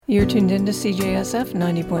You're tuned into CJSF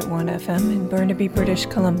 90.1 FM in Burnaby, British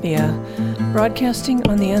Columbia, broadcasting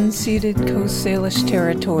on the unceded Coast Salish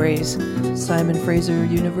territories. Simon Fraser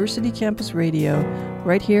University Campus Radio,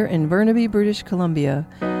 right here in Burnaby, British Columbia.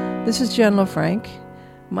 This is Jen LaFranc.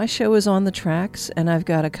 My show is on the tracks, and I've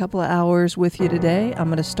got a couple of hours with you today. I'm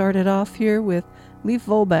going to start it off here with Leif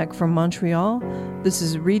Volbeck from Montreal. This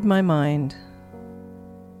is Read My Mind.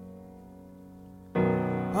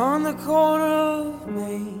 On the corner of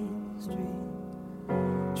Main Street,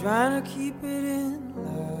 trying to keep it in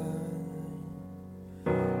line.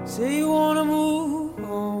 Say you want to move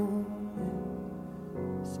on,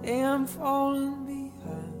 say I'm falling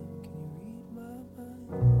behind.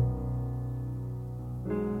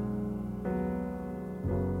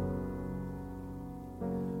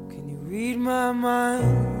 Can you read my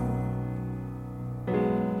mind?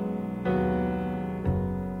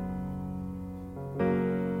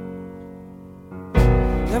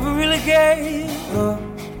 Never really gave up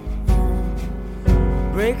on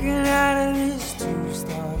breaking out of this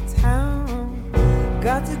two-star town.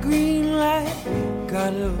 Got the green light,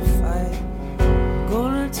 got a little fight.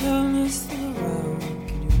 Gonna turn this thing around.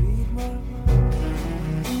 Can you read my mind?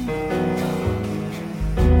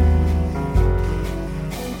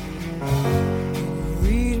 Can you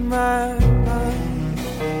read my mind?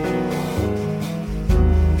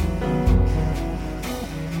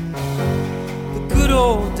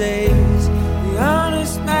 Old days, the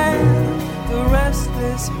honest man, the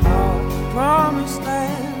restless heart, the promised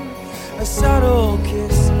land, a subtle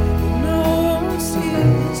kiss that no one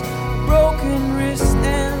sees, a broken wrist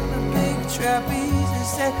and a big trapeze that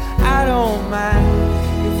said, I don't mind,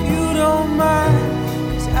 if you don't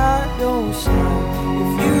mind, 'cause I don't shine,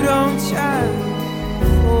 if you don't shine,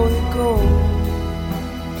 before you go,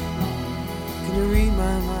 can you read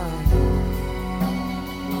my mind?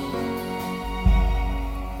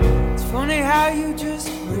 Funny how you just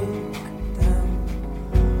break down,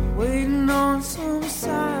 waiting on some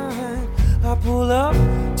sign. I pull up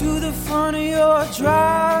to the front of your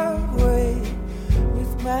driveway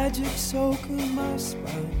with magic soaking my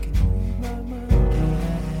spine. Can you read my mind?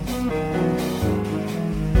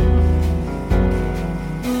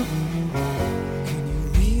 Can you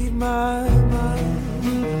read my mind?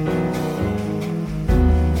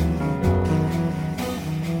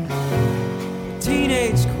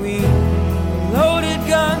 Teenage queen, loaded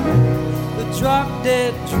gun, the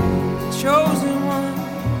drop-dead dream, the chosen one,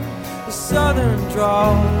 the southern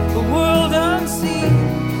drawl, the world unseen,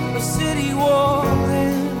 a city wall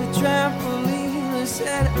and a trampoline that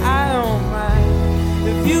said, I don't mind,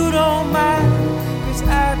 if you don't mind, 'cause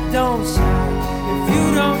I don't shine, if you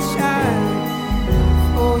don't shine,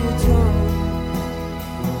 before you jump,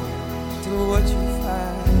 do what you find.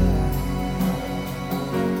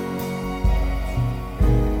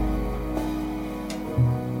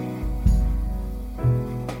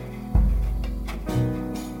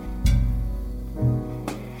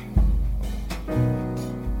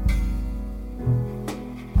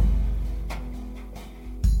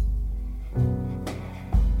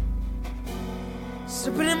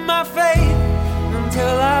 Slipping in my faith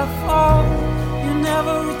until I fall. You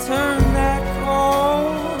never return that call.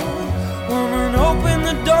 Woman, open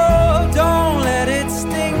the door, don't let it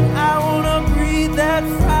sting. I wanna breathe that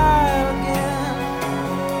fire again.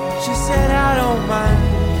 She said, I don't mind,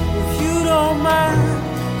 if you don't mind,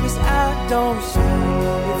 'cause I don't shine,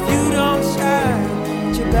 if you don't shine,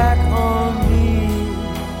 put your back on me,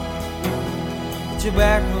 put your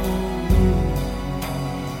back on me.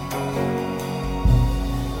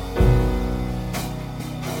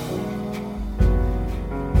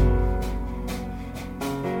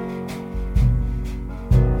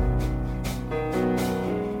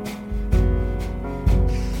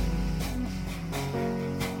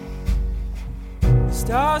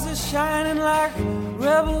 Stars are shining like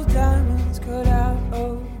rebel diamonds cut out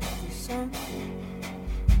of the sun.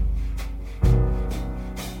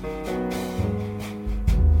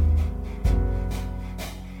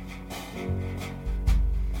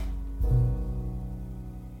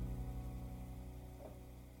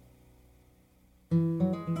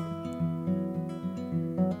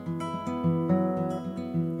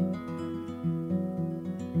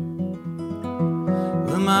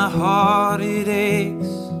 When my heart it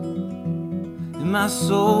aches and my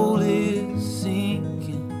soul is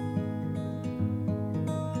sinking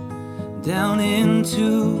down into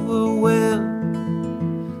a well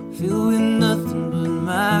filled with nothing but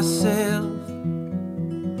myself,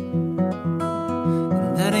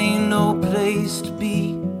 and that ain't no place to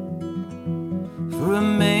be for a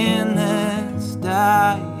man that's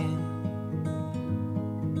dying.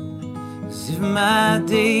 'Cause if my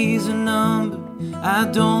days are numbered, I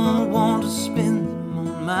don't want to spend them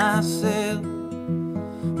on myself.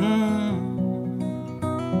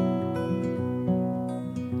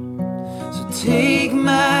 So take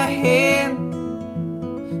my hand,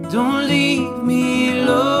 don't leave me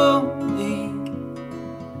lonely.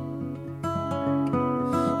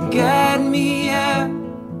 Guide me out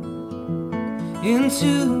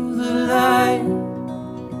into the light,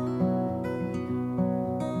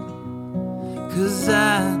 'cause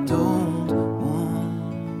I don't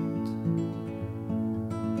want,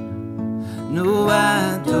 no,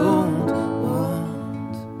 I don't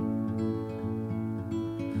want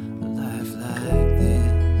a life like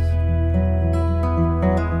this.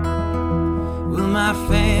 Will my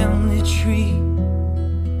family tree,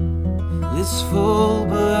 it's full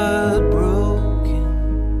but broken,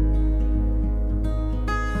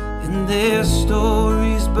 and their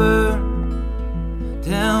stories burn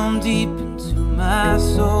down deep into my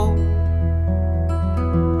soul,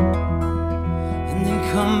 and then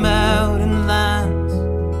come out in lines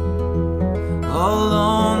all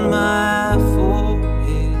on my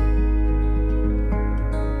forehead.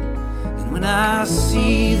 And when I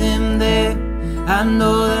see them there, I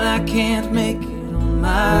know that I can't make it on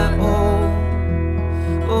my own.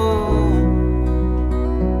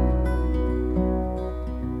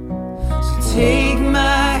 So take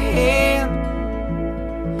my hand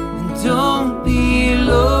and don't be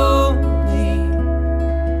lonely.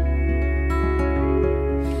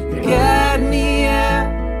 Guide me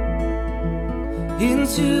out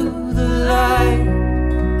into the light,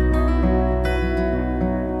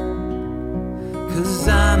 'cause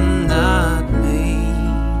I'm not made,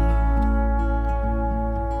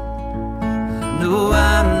 no,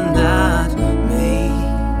 I'm not made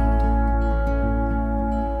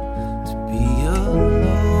to be alone.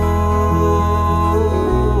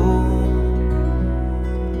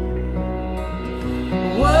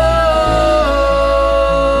 Whoa,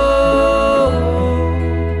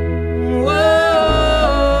 whoa,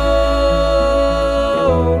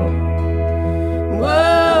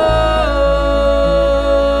 whoa.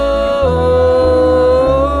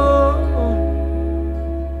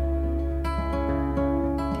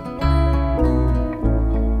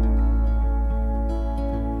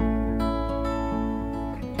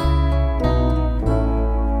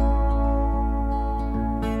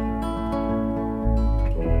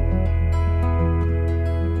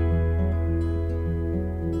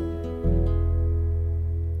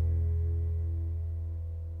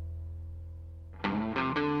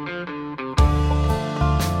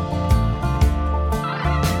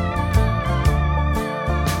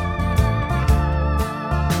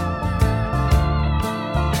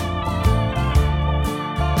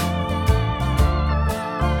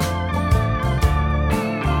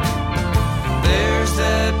 There's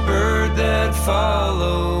that bird that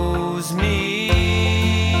follows me,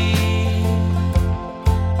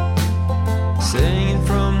 singing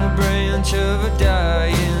from the branch of a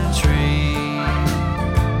dying tree.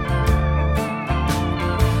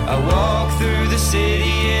 I walk through the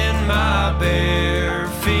city in my bare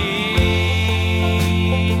feet.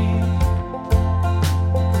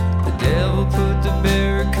 The devil put the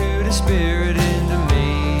barracuda spirit into me,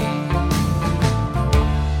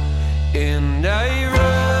 and I run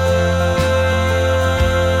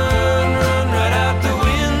right out the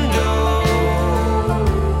window.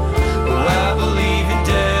 Oh, I believe in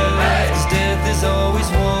death, 'cause death is always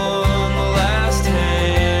won the last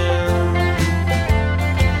hand.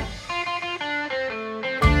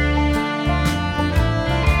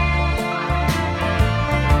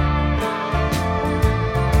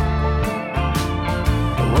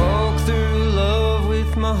 I walk through love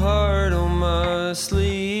with my heart on my sleeve,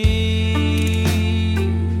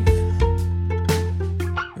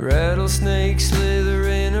 rattlesnakes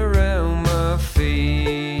slithering around my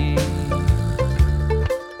feet.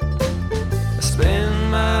 I spend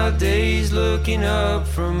my days looking up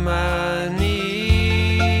from my knees,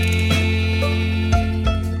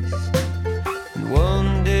 and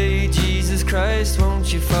one day, Jesus Christ,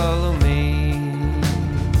 won't you follow me?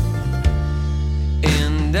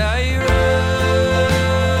 And I run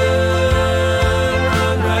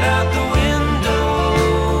right out the window.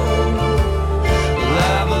 Well,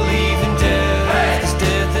 I believe in death, 'cause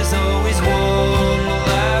death has always won the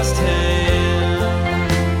last hand.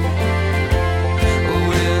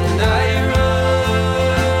 Oh, and I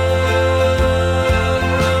run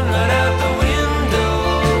right out the window.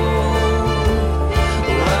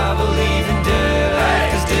 Oh, I believe in death,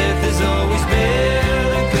 'cause death has always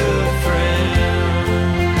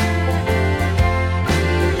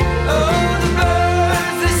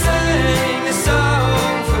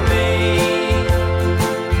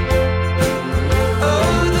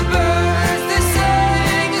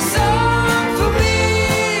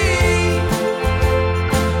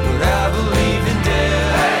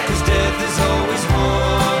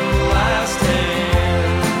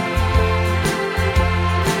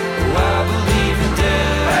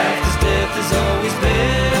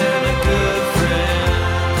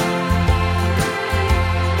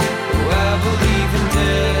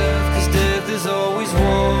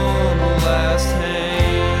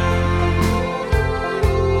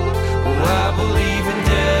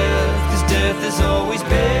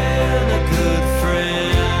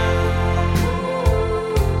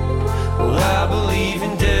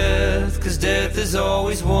death has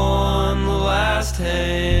always won the last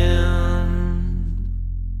hand.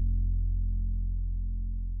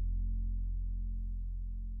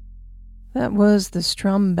 That was the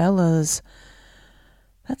Strumbellas.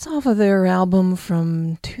 That's off of their album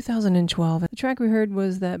from 2012. The track we heard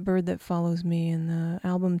was That Bird That Follows Me, and the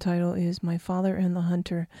album title is My Father and the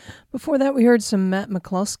Hunter. Before that, we heard some Matt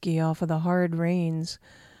McCluskey off of the Hard Rains.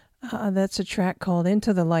 That's a track called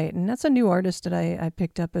Into the Light, and that's a new artist that I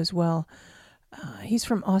picked up as well. He's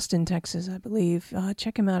from Austin, Texas, I believe.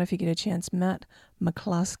 Check him out if you get a chance. Matt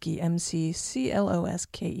McCluskey,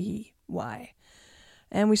 McCloskey.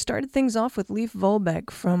 And we started things off with Leif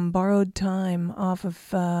Volbeck from Borrowed Time off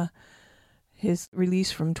of his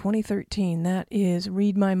release from 2013. That is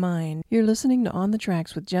Read My Mind. You're listening to On the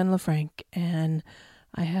Tracks with Jen LaFranc, and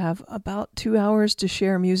I have about 2 hours to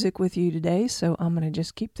share music with you today, so I'm going to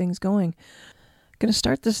just keep things going. Going to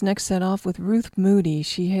start this next set off with Ruth Moody.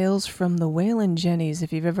 She hails from the Waylon Jennies,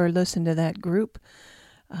 if you've ever listened to that group,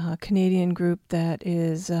 a Canadian group that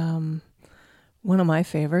is one of my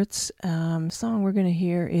favorites. Song we're going to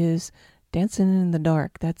hear is Dancing in the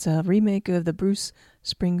Dark. That's a remake of the Bruce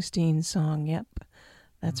Springsteen song. Yep,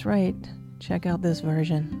 that's right. Check out this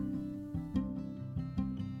version.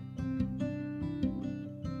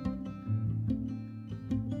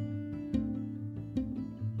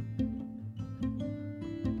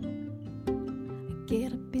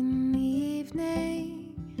 Get up in the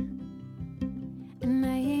evening and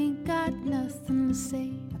I ain't got nothing to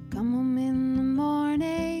say. I come home in the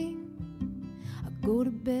morning, I go to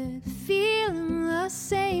bed feeling the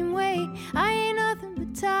same way. I ain't nothing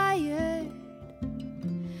but tired.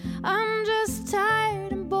 I'm just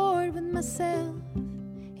tired and bored with myself.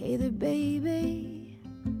 Hey there, baby,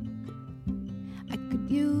 I could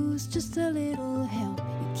use just a little help.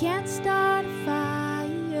 You can't start a fire.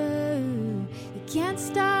 You can't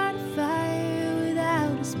start a fire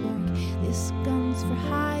without a spark. This gun's for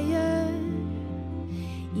hire,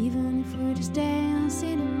 even if we're just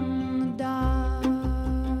dancing in the dark.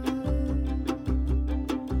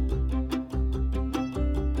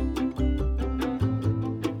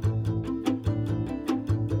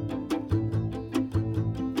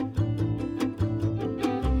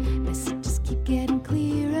 Messages keep getting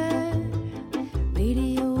clearer,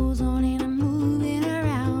 radio's on and I'm moving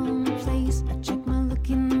around the place. I check my look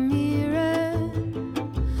in the mirror,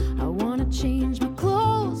 I wanna change my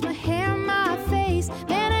clothes, my hair, my face.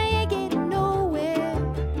 Man, I ain't getting nowhere.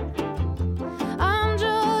 I'm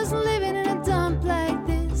just living in a dump like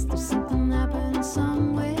this. There's something happening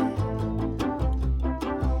somewhere.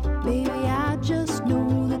 Baby, I just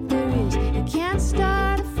know that there is. You can't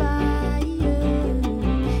start a fire.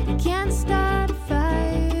 You can't start a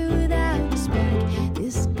fire without a spark.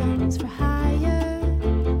 This gun's for hire,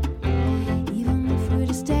 even if we're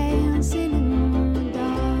just dancing in the dark.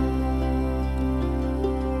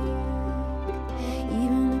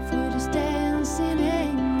 Even if we're just dancing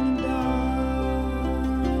in the dark.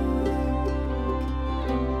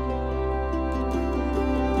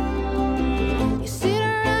 You sit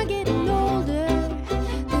around getting older.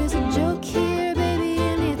 There's a joke here, baby,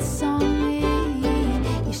 and it's on me.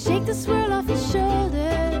 You shake the swirl off your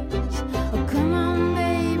shoulders. Oh, come on,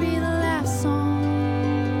 baby, the laugh's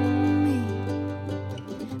on me.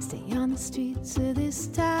 Stay on the streets of this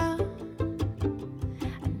town,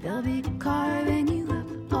 and they'll be carving you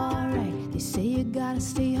up, alright. They say you gotta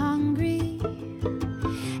stay hungry.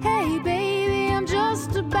 Hey, baby, I'm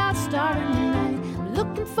just about starting tonight. I'm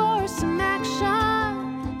looking for some action.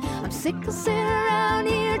 I'm sick of sitting around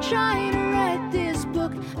here trying to write this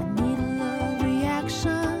book. I need a love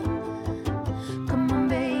reaction. Come on,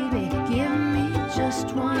 baby, give me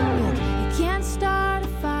just one look. You can't start a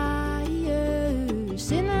fire,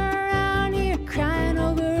 sitting around here crying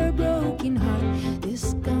over a broken heart.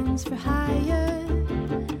 This gun's for hire,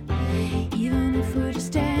 even if we're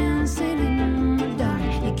just dancing in the dark.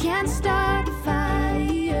 You can't start a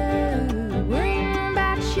fire, worrying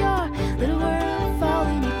about your little world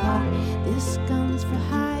falling apart. This gun's for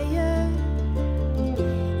hire,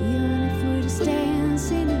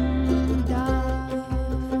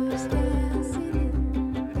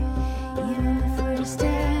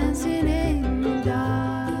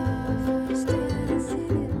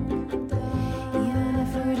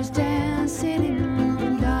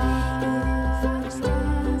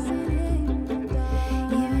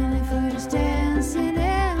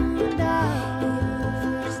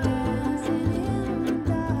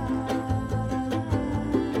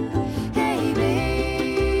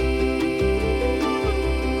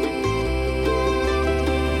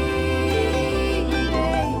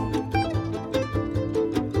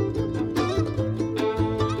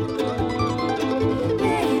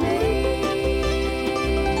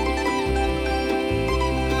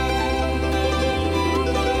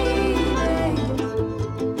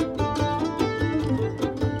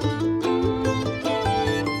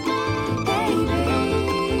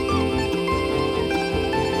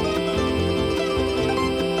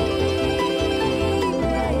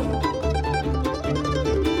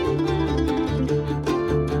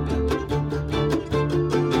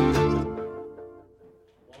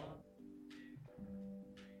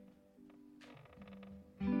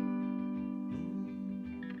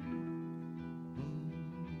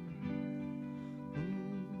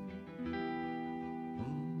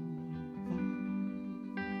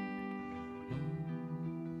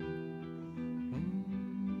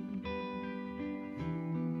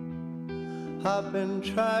 I've been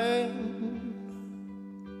trying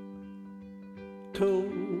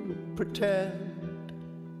to pretend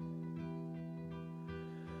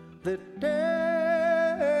that death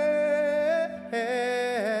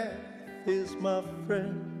is my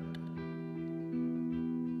friend.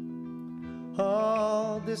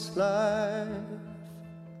 All this life,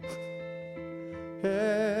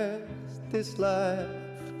 yes, this life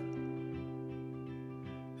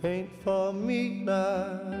ain't for me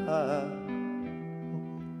now.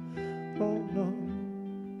 Oh no,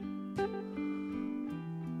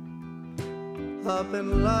 I've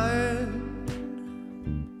been lying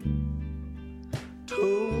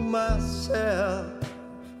to myself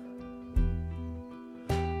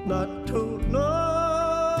not to know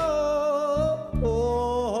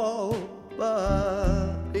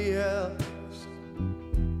nobody else.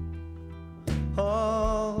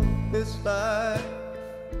 All this life,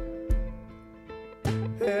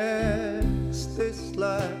 yes, this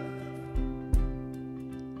life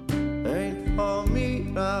ain't for me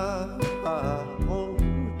now. Oh,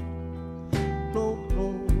 no, no.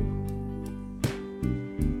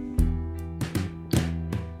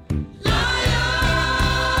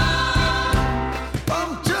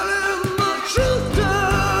 I'm telling the truth,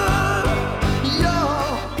 girl.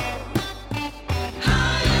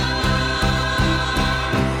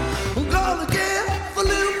 I'm gonna get a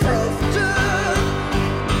little closer.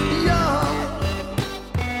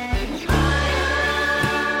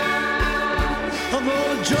 I'm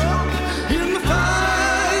gonna jump in the fire,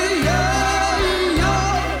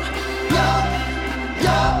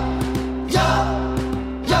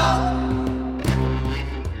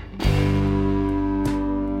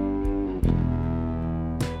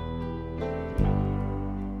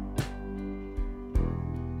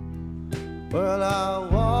 Well, I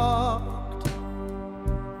walked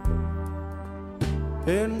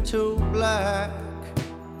into black,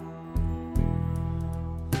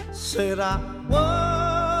 said I wasn't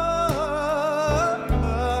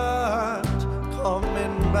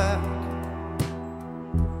coming back.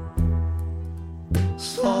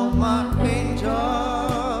 Saw my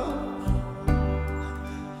angel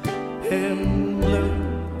in blue.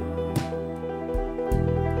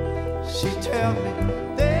 She tell me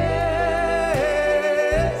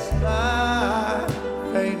this life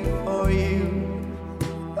ain't for you.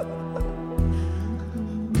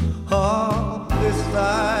 All this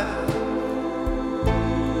life,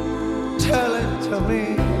 tell it to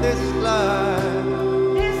me, this life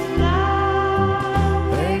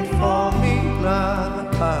ain't for me now.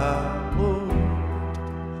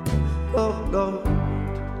 Oh, Lord,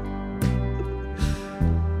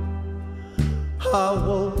 I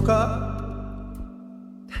woke up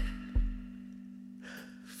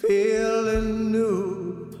feeling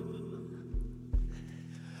new,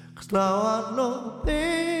 'cause now I know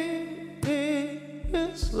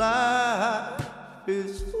this life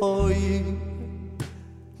is for you.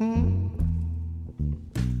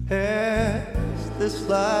 Yes, this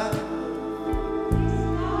life,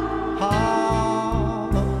 all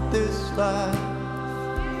of this life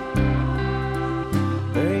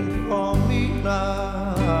ain't for me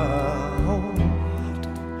now.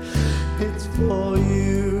 It's for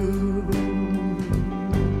you.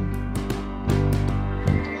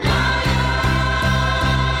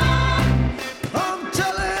 I'm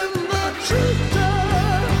telling the truth,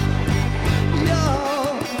 girl.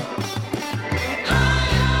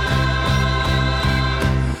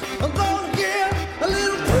 I'm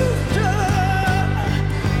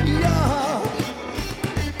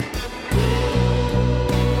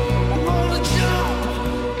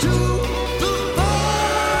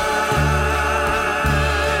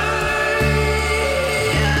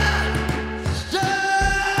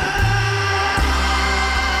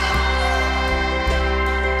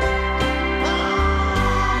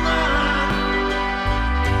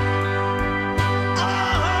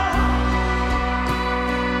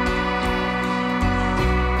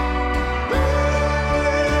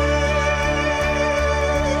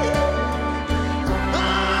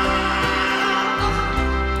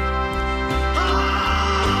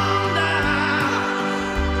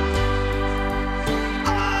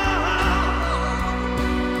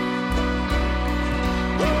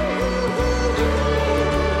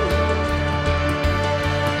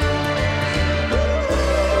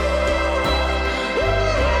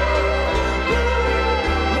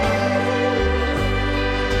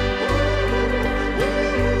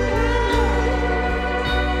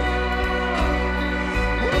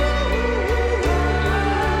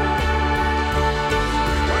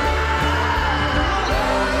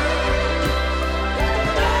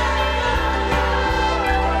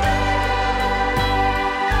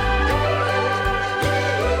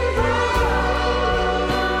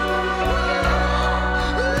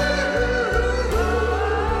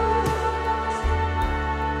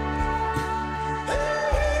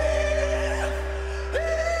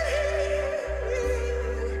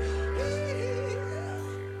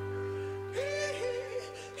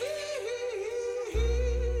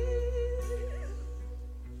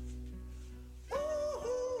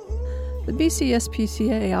The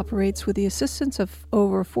BCSPCA operates with the assistance of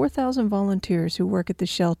over 4,000 volunteers who work at the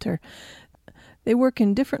shelter. They work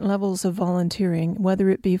in different levels of volunteering, whether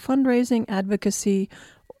it be fundraising, advocacy,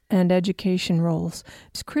 and education roles.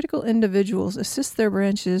 These critical individuals assist their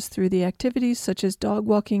branches through the activities such as dog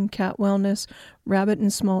walking, cat wellness, rabbit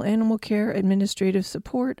and small animal care, administrative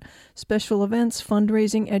support, special events,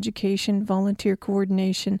 fundraising, education, volunteer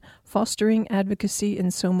coordination, fostering, advocacy,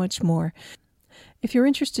 and so much more. If you're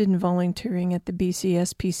interested in volunteering at the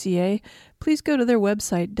BCSPCA, please go to their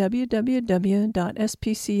website, www.spca.bc.ca,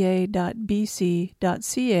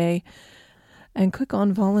 and click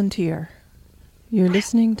on Volunteer. You're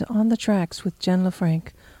listening to On the Tracks with Jen LaFranc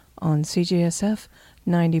on CJSF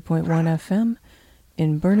 90.1 FM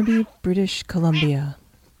in Burnaby, British Columbia.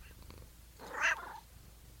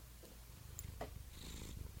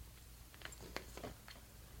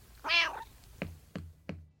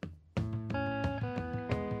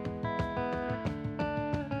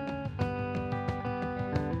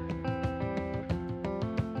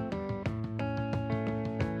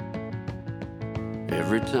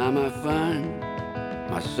 Every time I find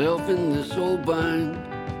myself in this old bind,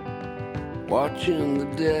 watching the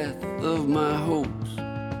death of my hopes,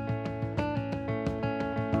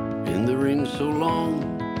 in the ring so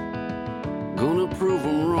long, gonna prove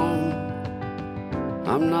 'em wrong.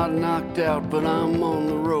 I'm not knocked out, but I'm on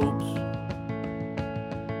the ropes.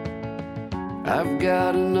 I've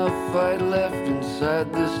got enough fight left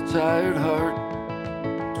inside this tired heart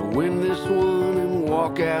to win this one and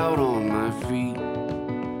walk out on my feet.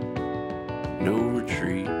 No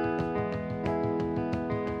retreat.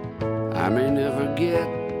 I may never get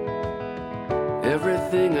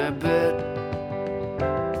everything I bet,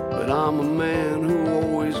 but I'm a man who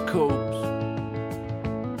always copes.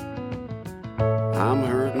 I'm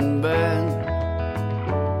hurting bad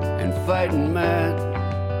and fighting mad.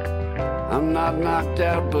 I'm not knocked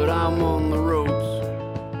out, but I'm on the ropes.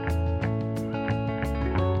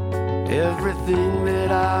 Everything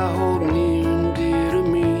that I hold near and dear to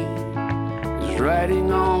me is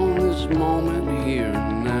riding on this moment here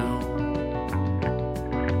and now.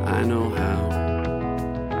 I know how.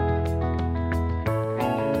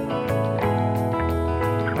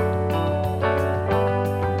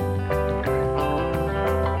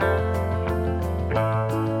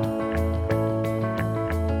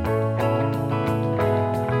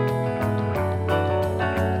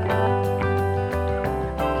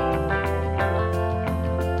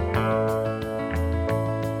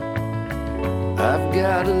 I've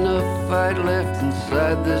got enough fight left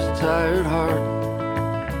inside this tired heart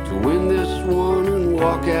to win this one and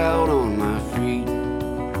walk out on my feet.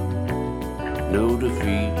 No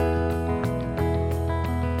defeat.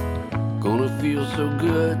 Gonna feel so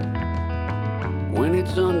good when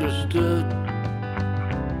it's understood.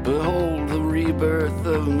 Behold the rebirth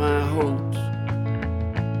of my hopes.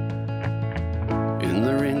 In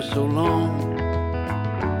the ring so long,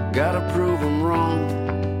 gotta prove 'em wrong.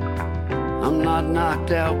 I'm not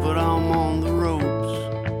knocked out, but I'm on the ropes.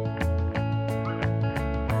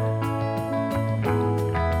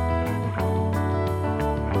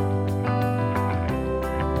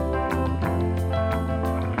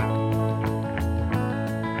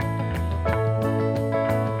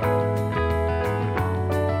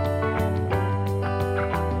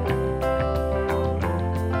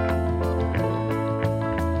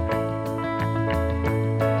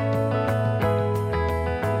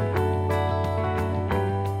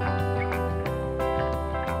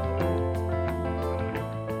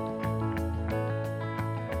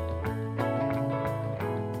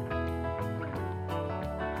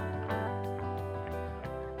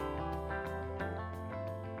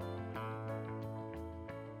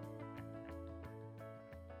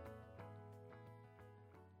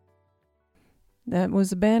 That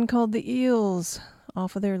was a band called The Eels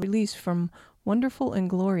off of their release from Wonderful and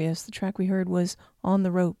Glorious. The track we heard was On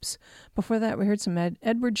the Ropes. Before that, we heard some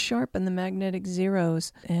Edward Sharpe and the Magnetic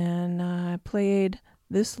Zeros, and I played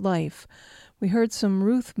This Life. We heard some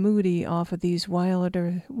Ruth Moody off of these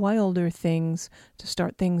Wilder Things to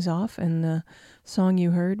start things off, and the song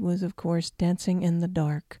you heard was, of course, Dancing in the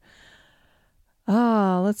Dark.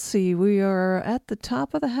 Let's see. We are at the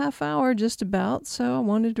top of the half hour just about, so I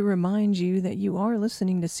wanted to remind you that you are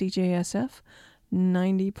listening to CJSF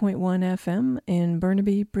 90.1 FM in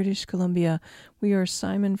Burnaby, British Columbia. We are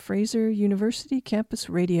Simon Fraser University Campus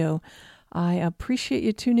Radio. I appreciate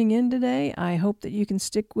you tuning in today. I hope that you can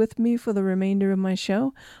stick with me for the remainder of my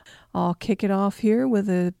show. I'll kick it off here with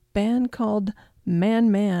a band called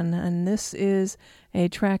Man Man, and this is a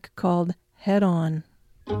track called Head On.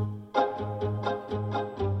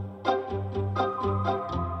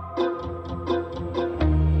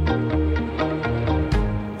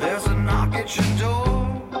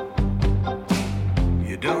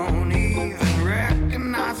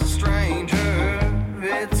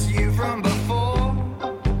 you from before,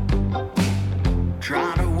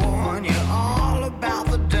 trying to warn you all about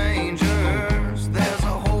the dangers. There's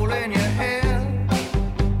a hole in your head,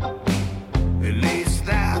 at least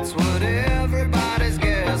that's what everybody's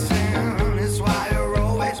guessing. It's why you're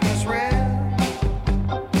always misread,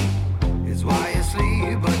 it's why you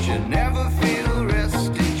sleep but you never feel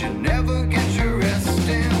rested, you never get your rest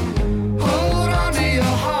in. Hold on to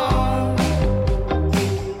your heart,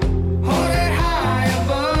 hold it high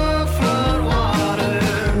above flood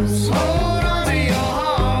waters. Hold on to your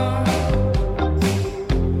heart,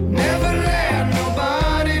 never let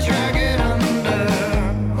nobody drag it under.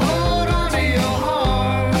 Hold on to your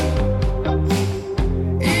heart,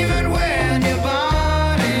 even when your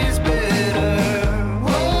body's bitter.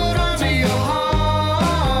 Hold on to your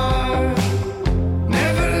heart,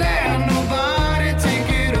 never let nobody take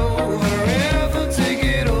it over, ever take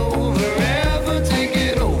it over, ever take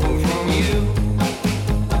it over from you.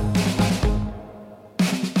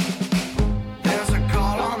 There's a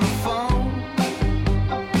call on the phone,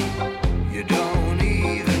 you don't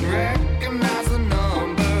even recognize the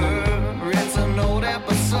number. It's an old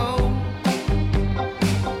episode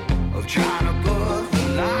of trying to put the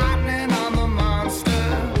lightning on the monster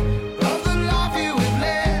of the life you have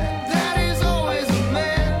led. That is always a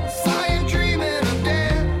mess. Are you dreaming of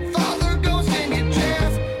death? Are there ghosts in your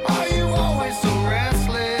chest? Are you always so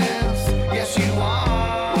restless? Yes, you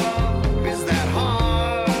are. Is that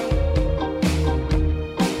hard?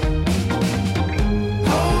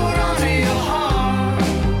 Hold on to your heart,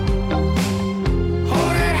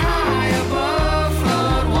 hold it high above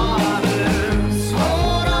flood waters.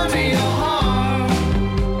 Hold on to your heart,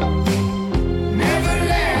 never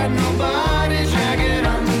let nobody drag it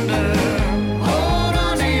under. Hold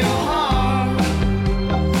on to your heart,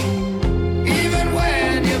 even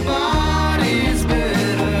when your body's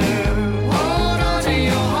bitter. Hold on to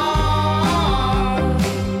your heart,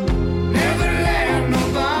 never let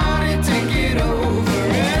nobody take it over,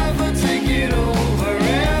 ever take it over,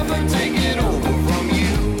 ever take it over from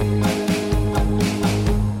you.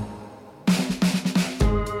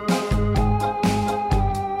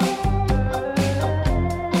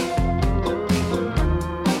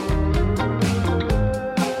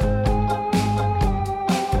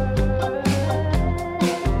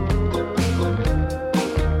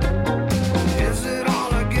 Is it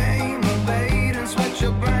all a game of bait and switch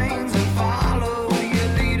your brains and follow your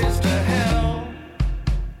leaders to hell?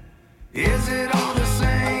 Is it all the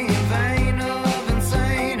same vein of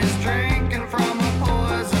insane as drinking from a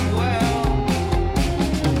poison well?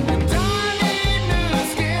 And I need new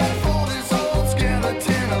skin for this old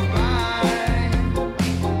skeleton of mine,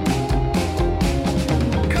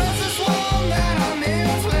 'cause this one that I'm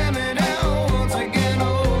in's let me down once again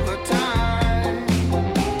over time.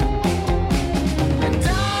 And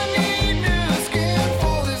I need new skin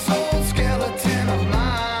for this old skeleton of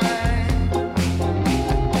mine,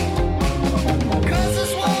 'cause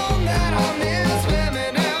this one that I'm in's let me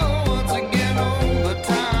down once again over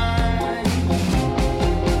time.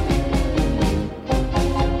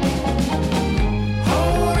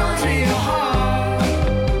 Hold on to your heart,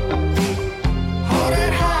 hold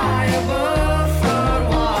it high above flood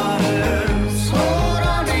waters. Hold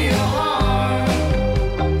on to your heart,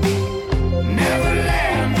 never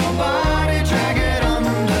let nobody drag it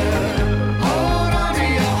under. Hold on to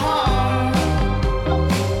your heart,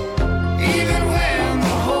 even when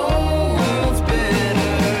the whole world's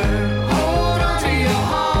bitter. Hold on to your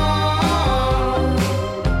heart,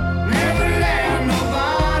 never let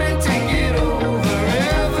nobody take it over,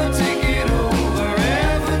 ever take it over,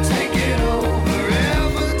 ever take it over,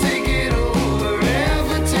 ever take it over,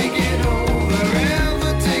 ever take it over,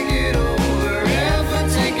 ever take it over, ever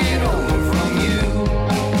take it over from you.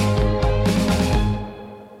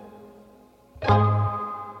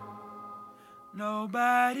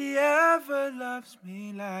 Nobody ever loves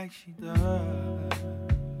me like she does.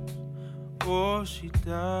 Oh, she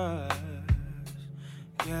does.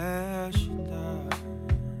 Yeah, she does.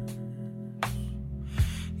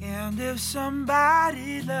 And if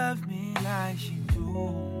somebody loved me like she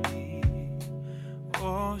do me,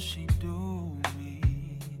 oh, she do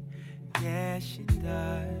me. Yeah, she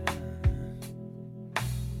does.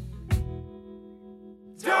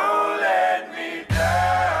 Don't let me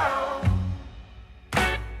down.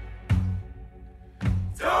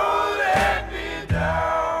 Don't let me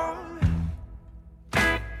down.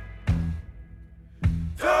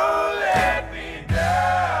 Don't let me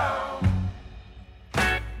down.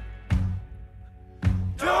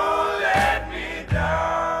 Don't let me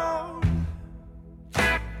down.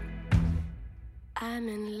 I'm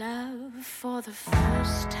in love for the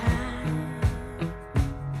first time.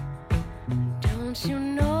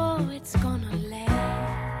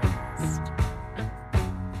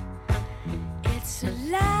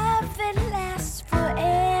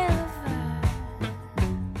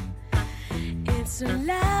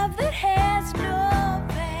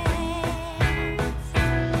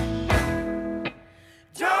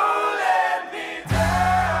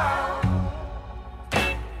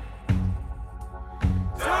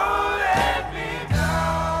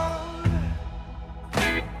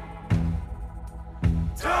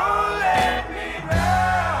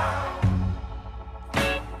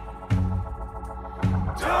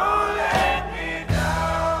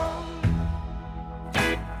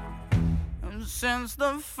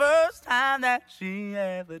 she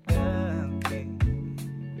ever done me.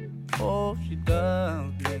 Oh, she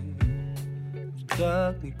done me. She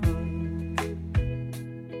done me good.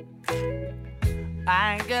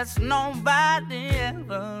 I guess nobody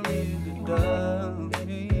ever really done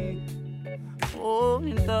me. Oh,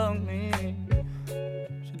 she done me.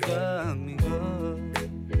 She done me good.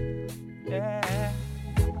 Yeah.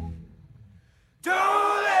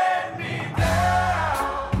 Don't let me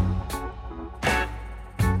down.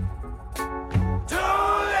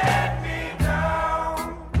 Don't let me down.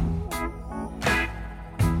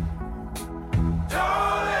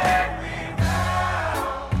 Don't let me down.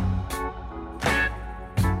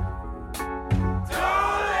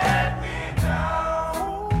 Don't let me down.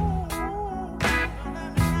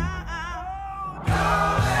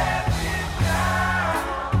 Don't let me down.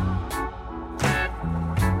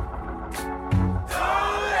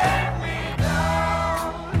 Don't let me down.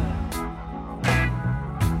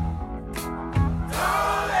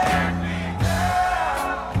 Don't let me down.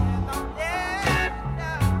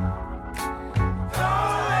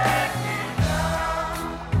 Don't let me down.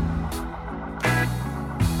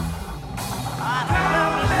 I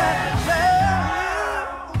don't let me down.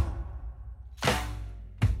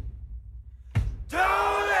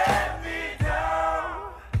 Don't let me down.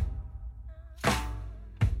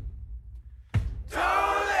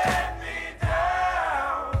 Don't let me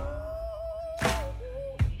down.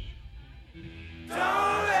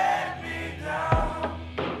 Don't let me down.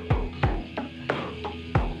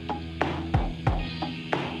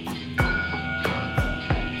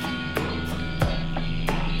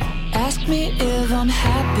 Ask me if I'm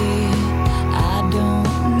happy, I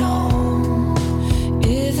don't know.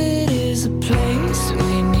 If it is a place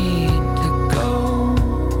we need to go.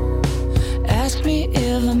 Ask me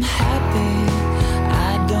if I'm happy,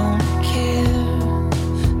 I don't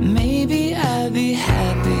care. Maybe I'd be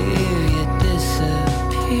happy if you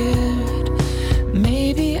disappeared.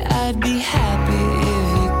 Maybe I'd be happy if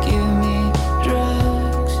you give me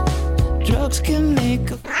drugs. Drugs can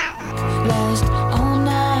make a last all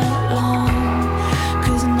night long.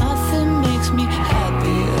 'Cause nothing makes me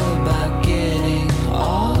happy about getting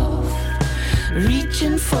off.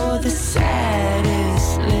 Reaching for the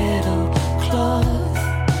saddest little cloth.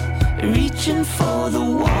 Reaching for the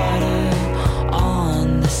water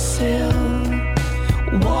on the sill.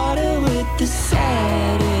 Water with the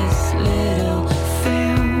saddest little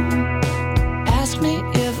film. Ask me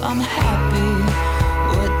if I'm happy,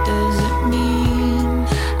 what does it mean?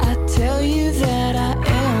 I tell you that I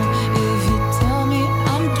am if you tell me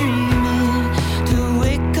I'm dreaming. To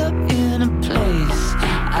wake up in a place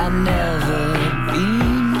I've never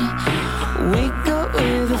been. Wake up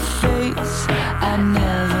with a face I've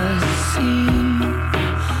never seen.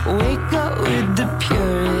 Wake up with the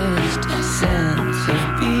purest sense of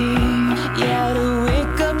being. Yeah, to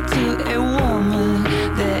wake up to a woman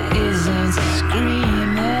that isn't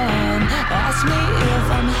screaming. Ask me if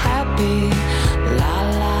I'm happy, la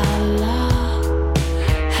la la.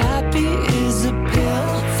 Happy is a pill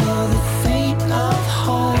for the faint of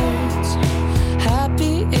heart.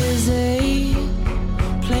 Happy is a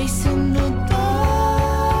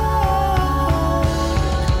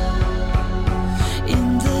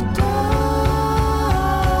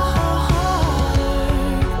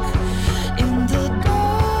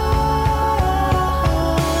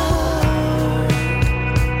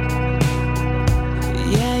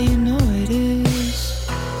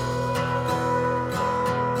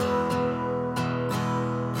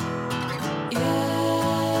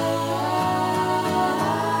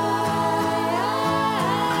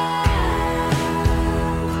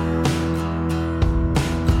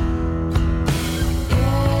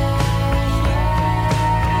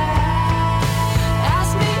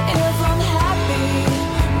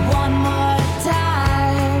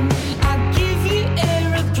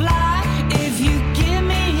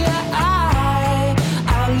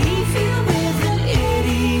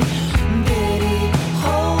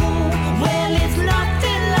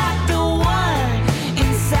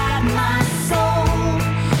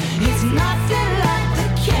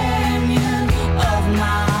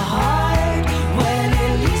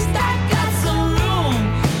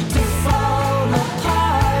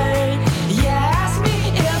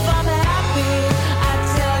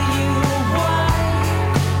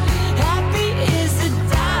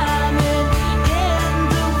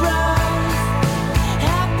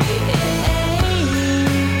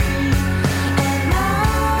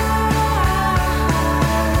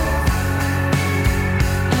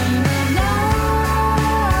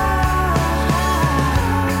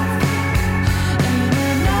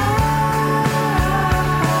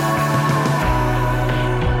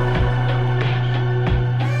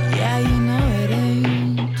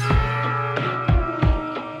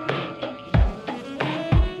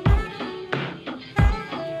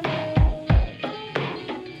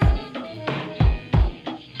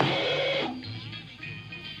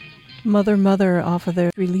Mother Mother off of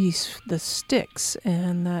their release, The Sticks,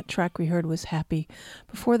 and that track we heard was Happy.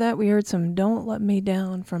 Before that, we heard some Don't Let Me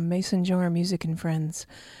Down from Mason Jar Music and Friends.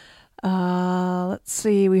 Let's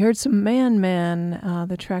see, we heard some Man Man.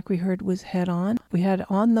 The track we heard was Head On. We had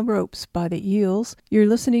On the Ropes by the Eels. You're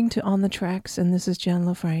listening to On the Tracks, and this is Jen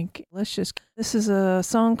LaFranc. This is a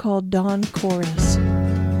song called Dawn Chorus.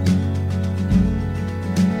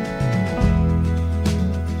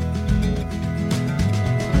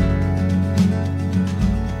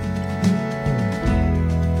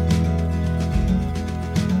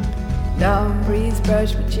 Dawn breeze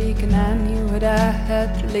brushed my cheek and I knew what I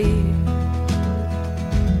had to leave.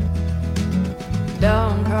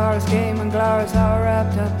 Dawn chorus came and glorious all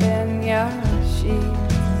wrapped up in your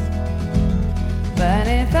sheets.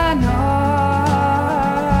 Beneath the noise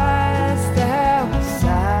there was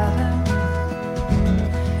silence,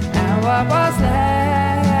 and what was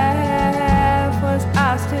left was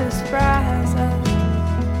us to surprise us.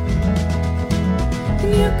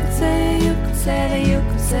 And you could say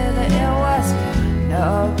that it was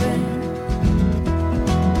nothing,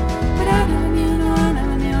 but I never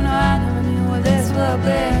knew where this would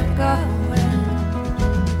be going.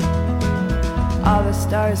 All the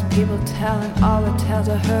stories and people telling, all the tales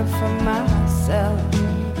I heard from myself.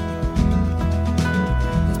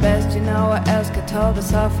 As best you know, what else could tell the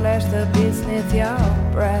soft flesh that beats beneath your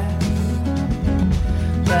breath.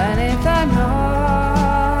 Beneath the noise,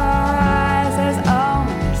 there's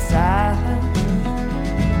only silence.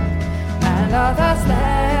 And all that's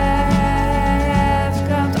left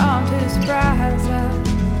comes on to surprise us.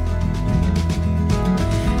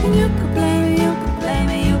 And you could blame me, you could blame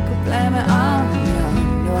me, you could blame it on your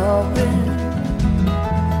knowing.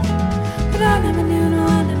 But I never knew, no,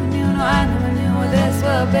 I never knew, no, I never knew where this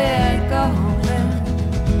would be going.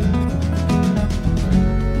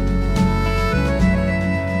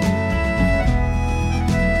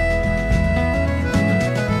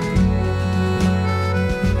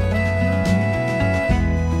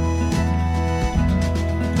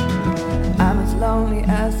 Lonely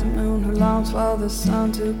as the moon who longs for the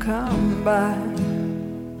sun to come by.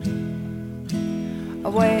 I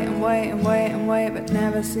wait and wait and wait and wait, but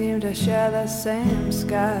never seem to share the same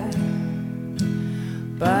sky.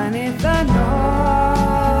 Beneath the noise,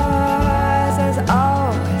 there's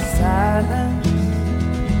always silence,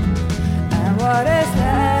 and what is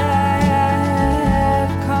left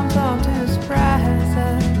comes on to surprise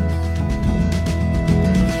us.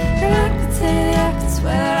 And I could say, I could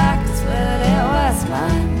swear, I could swear that it was my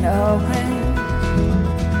knowing.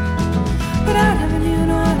 But I never knew,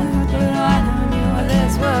 no, I never knew, no, I never knew where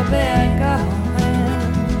this would be going.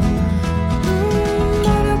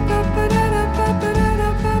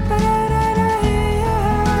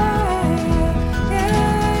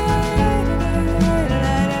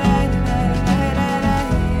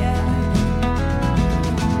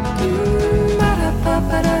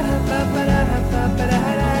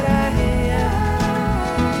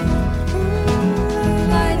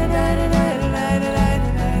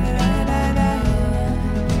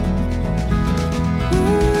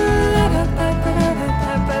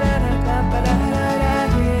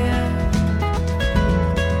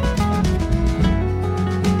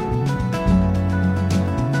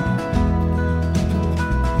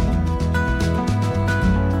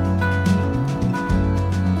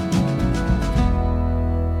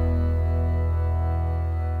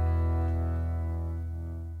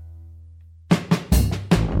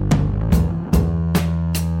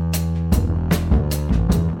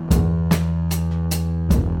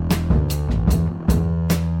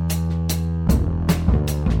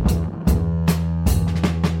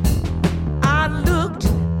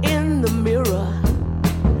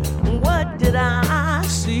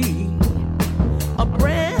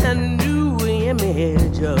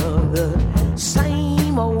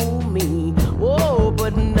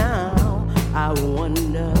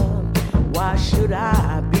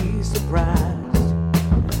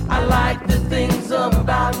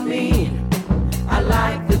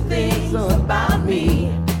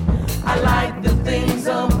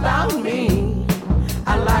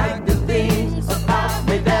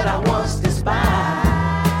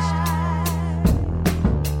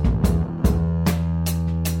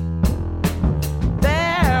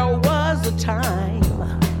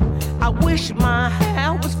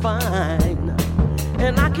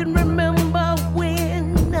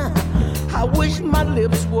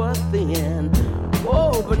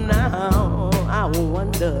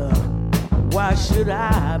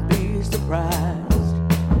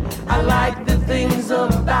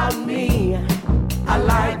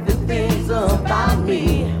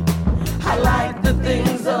 I like the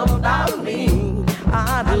things about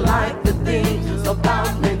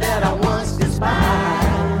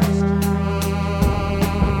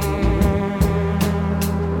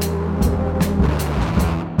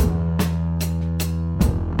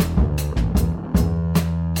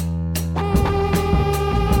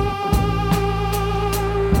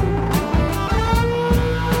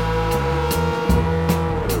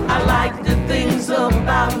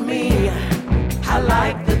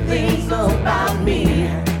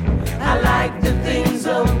like the things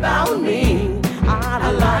about me.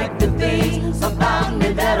 I like the things about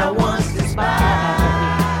me that I once despised.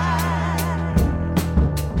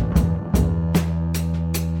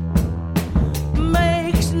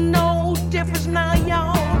 Makes no difference now,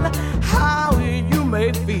 y'all, how you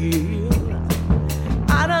may feel.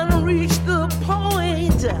 I done reached the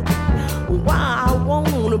point why I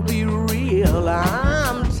wanna be real.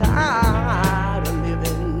 I'm tired of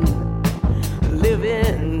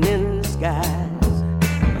living in disguise.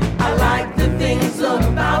 I like the things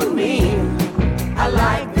about me. I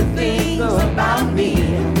like the things about me.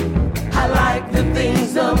 I like the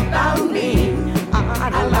things about me.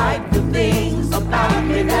 I like the things about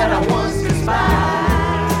me that I once despised.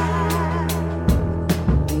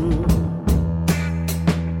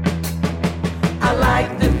 I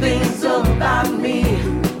like the things about me.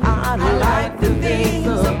 I like the things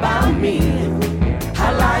about me.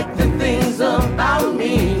 I like the things about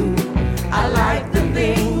me. I like the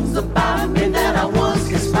things about me that I once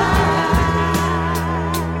despised.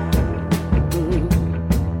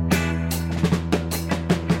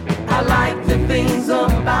 I like the things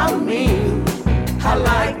about me. I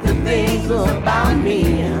like the things about me.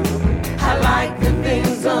 I like the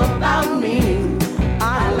things about me.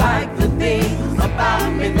 I like the things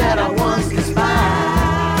about me that I once despised.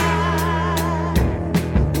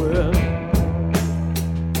 Well,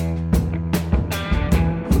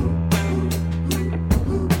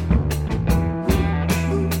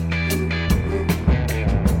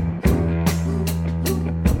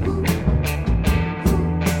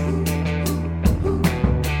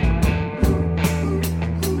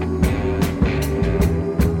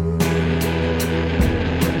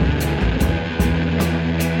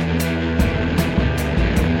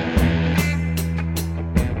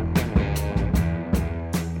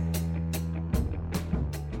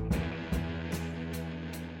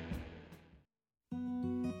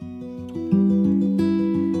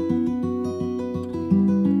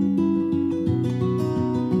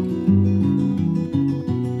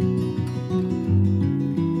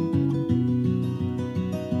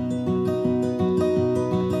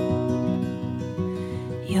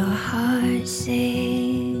 Your heart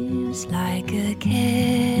sings like a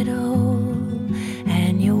kettle,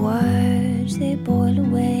 and your words they boil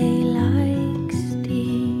away like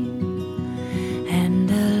steam, and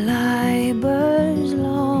the lie burns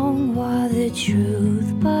long while the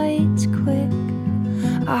truth bites quick.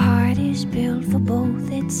 Our heart is built for both,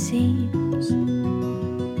 it seems.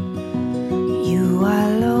 You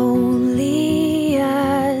are lonely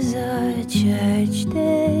as a church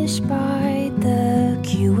despite the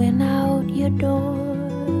queuing out your door.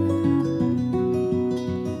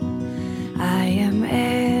 I am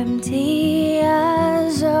empty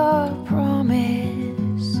as a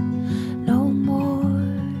promise, no more.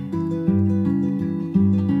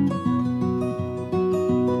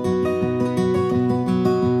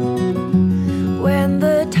 When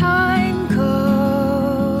the time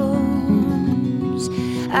comes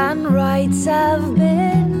and rights have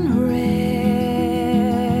been read,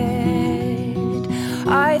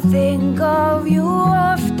 I think of you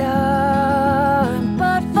often,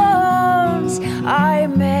 but for once I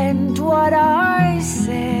meant what I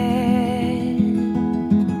said.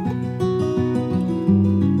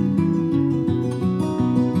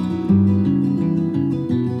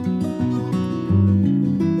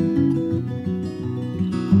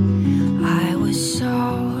 I was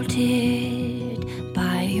salted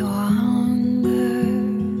by your hunger.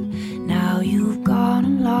 Now you've gone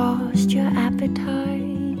and lost your appetite.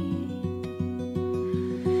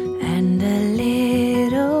 And a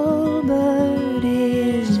little bird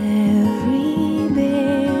is every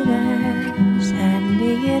bit as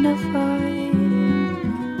standing in a fight.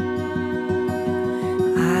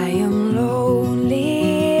 I am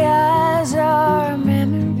lonely as our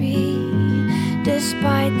memory,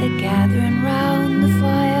 despite the gathering round the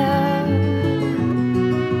fire.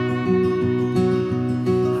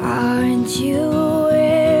 Aren't you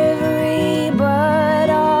every bird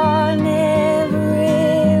on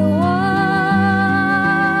every wire?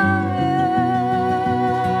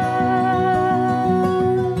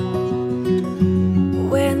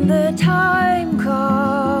 When the time comes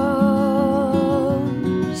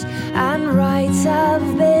and rights have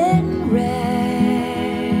been read,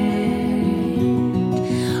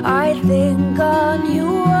 I think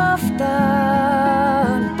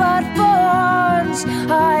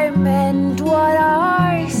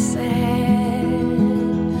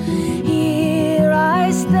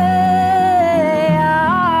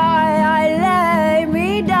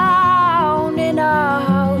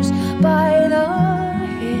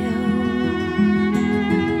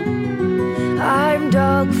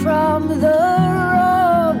dug from the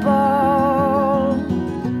rubble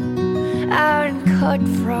and cut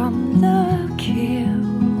from the kill.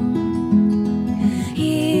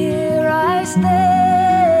 Here I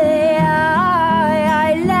stay,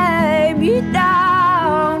 I lay me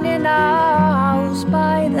down in a house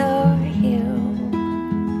by the hill.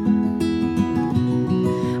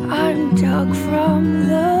 I'm dug from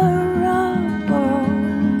the rubble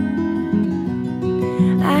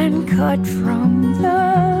and cut from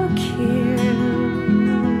the kill.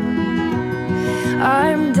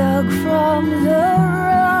 I'm dug from the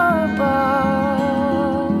rubble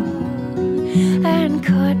and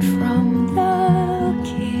cut from the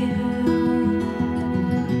kill.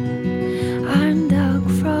 I'm dug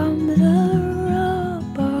from the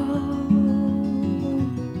rubble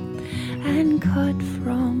and cut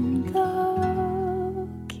from the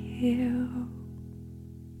kill.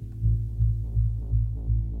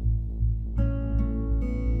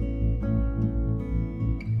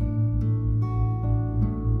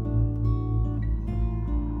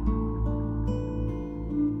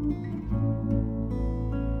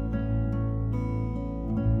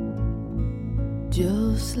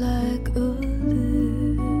 Just like a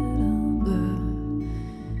little bird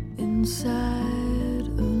inside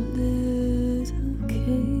a little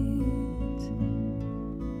cage,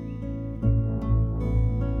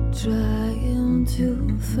 trying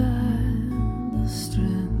to find the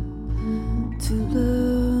strength to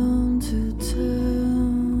learn to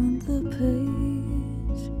turn the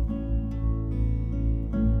page.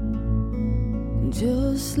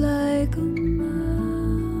 Just like a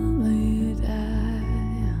mermaid,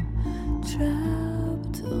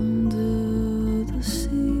 trapped under the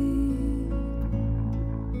sea,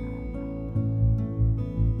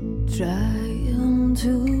 trying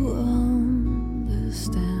to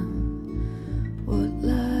understand what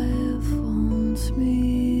life wants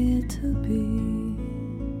me to be.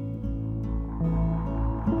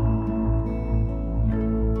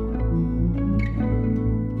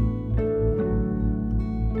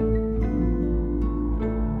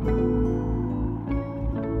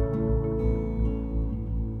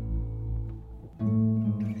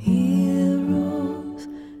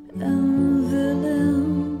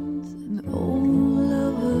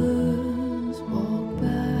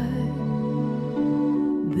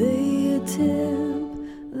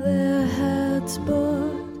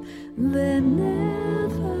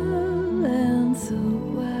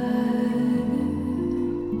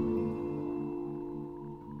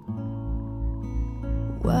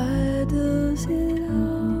 Why does it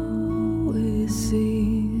always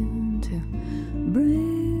seem to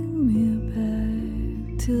bring me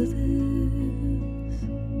back to this?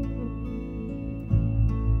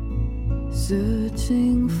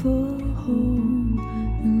 Searching for home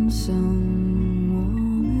in someone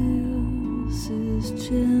else's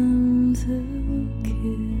gentle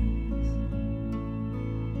kiss.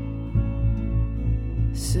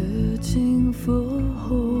 Searching for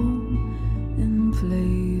home in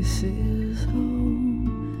places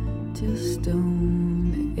home just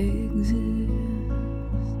don't exist.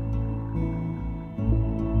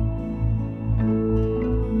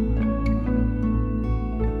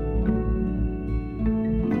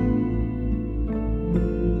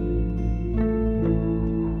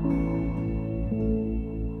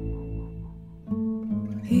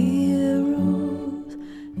 Heroes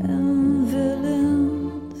and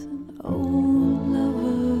villains and old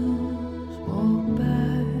lovers walk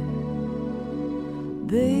by.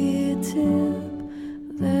 They tip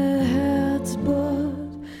their hats, but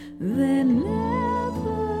they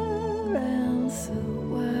never answer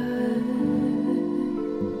why.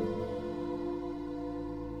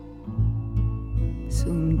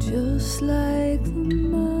 So just like the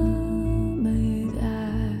mermaid, I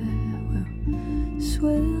will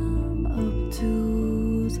swim up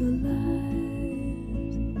to the light.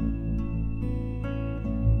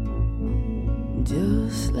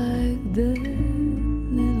 Just like the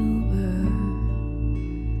little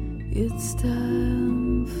bird, it's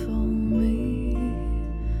time for me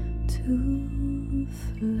to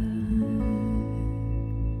fly.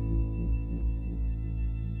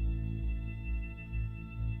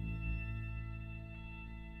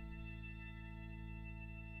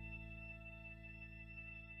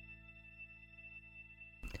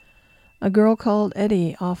 A Girl Called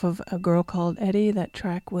Eddie off of A Girl Called Eddie. That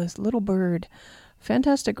track was Little Bird.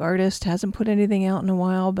 Fantastic artist, hasn't put anything out in a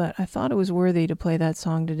while, but I thought it was worthy to play that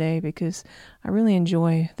song today because I really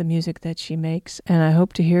enjoy the music that she makes, and I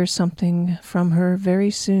hope to hear something from her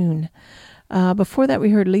very soon. Before that,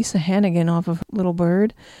 we heard Lisa Hannigan off of Little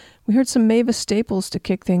Bird. We heard some Mavis Staples to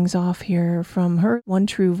kick things off here from her One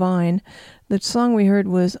True Vine. The song we heard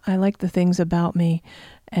was I Like the Things About Me.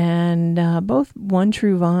 And both One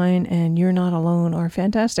True Vine and You're Not Alone are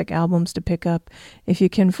fantastic albums to pick up. If you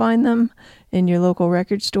can find them in your local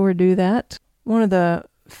record store, do that. One of the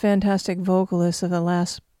fantastic vocalists of the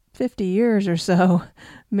last 50 years or so,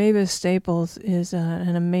 Mavis Staples, is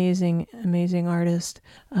an amazing, amazing artist.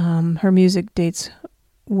 Her music dates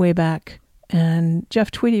way back. And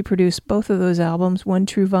Jeff Tweedy produced both of those albums, One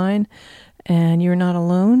True Vine and You're Not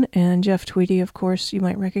Alone. And Jeff Tweedy, of course, you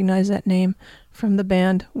might recognize that name from the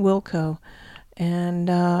band Wilco. And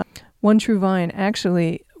One True Vine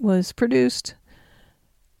actually was produced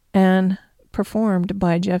and performed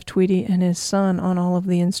by Jeff Tweedy and his son on all of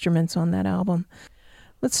the instruments on that album.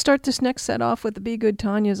 Let's start this next set off with the Be Good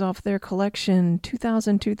Tanyas off their collection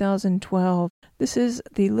 2000-2012. This is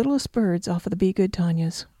The Littlest Birds off of the Be Good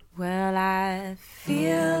Tanyas. Well, I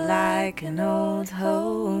feel like an old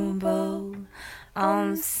hobo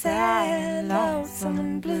on the sad, lonesome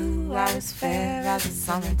and blue. I was fair as a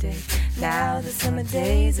summer day. Now the summer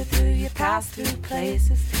days are through. You pass through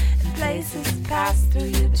places, and places pass through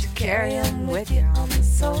you, but you carry them with you on the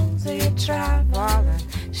soles of your traveling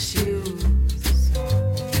shoes.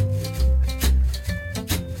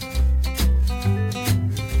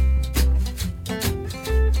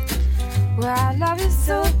 Well, I love you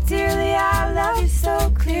so dearly, I love you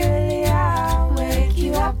so clearly. I'll wake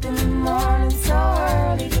you up in the morning so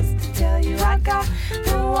early just to tell you I got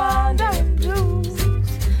the wandering blues.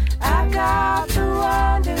 I got the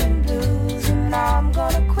wandering blues, and I'm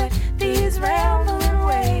gonna quit these rambling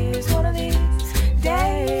ways one of these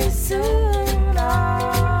days soon.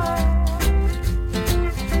 Oh.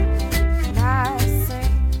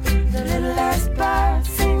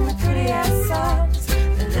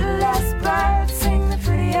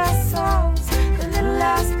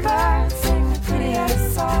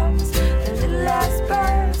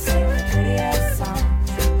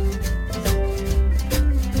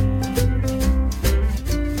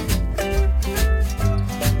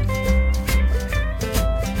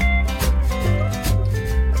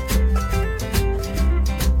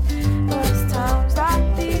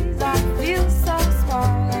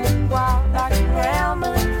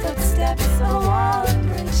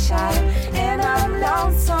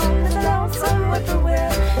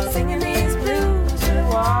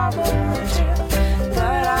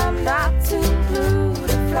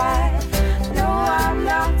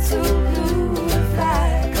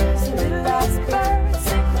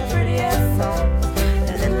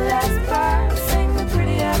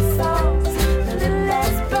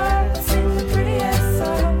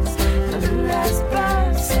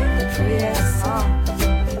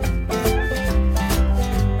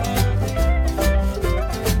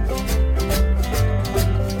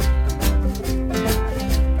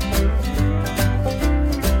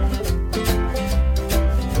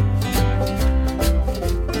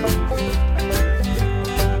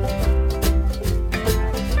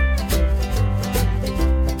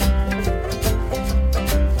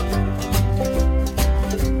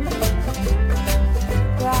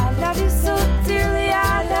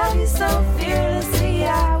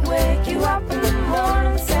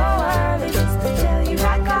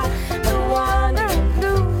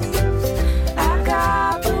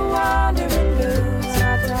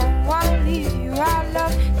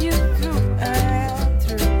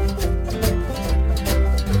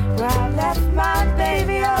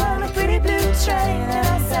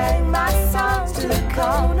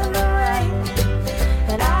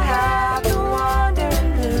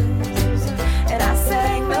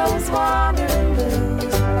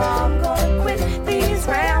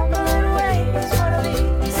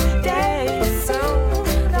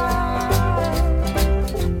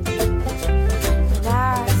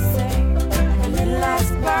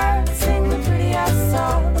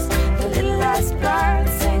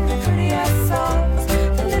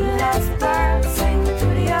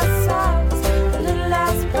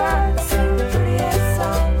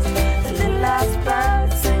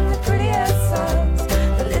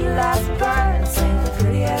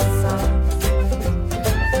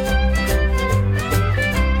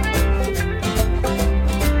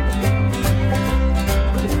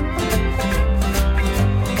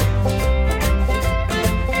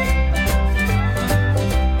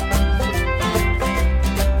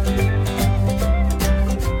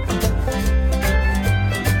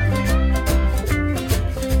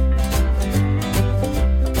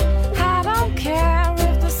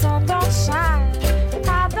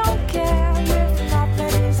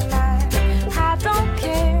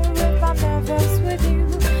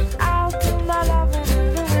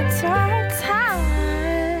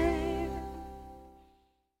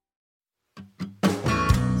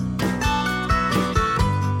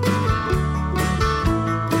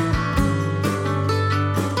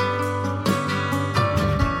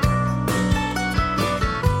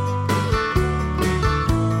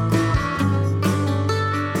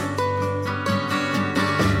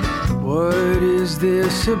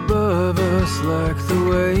 this above us like the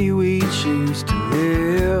way we choose to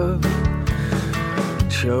live?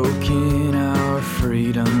 Choking our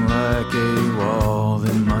freedom like a wall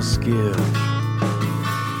that must give.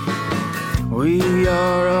 We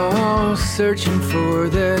are all searching for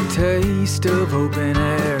that taste of open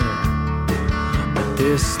air, but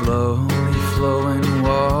this slowly flowing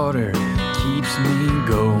water keeps me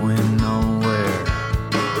going nowhere.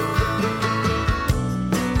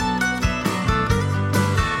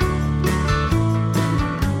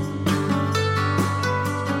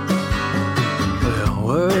 Well,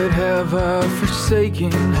 what have I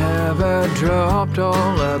forsaken? Have I dropped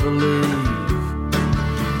all I believe?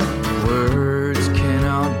 Words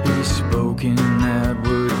cannot be spoken that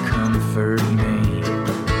would comfort me.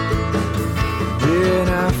 Then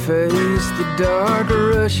I face the dark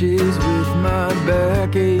rushes with my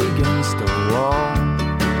back against the wall,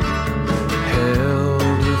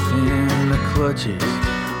 held within the clutches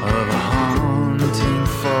of a haunting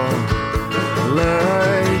fall,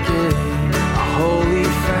 like a holy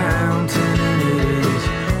fountain it is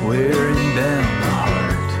wearing down the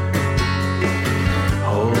heart.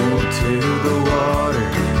 Hold to the water,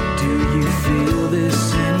 do you feel this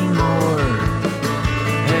anymore?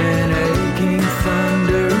 An aching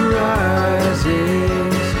thunder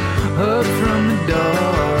rises up from the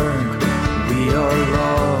dark. We are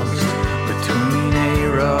lost between a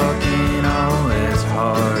rock and all that's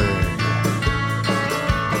hard.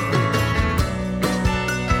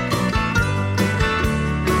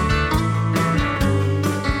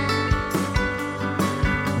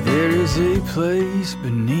 There is a place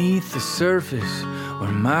beneath the surface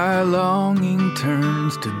where my longing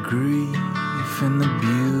turns to grief, and the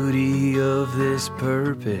beauty of this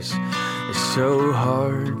purpose is so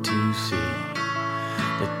hard to see.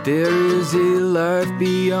 That there is a life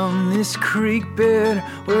beyond this creek bed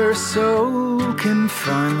where a soul can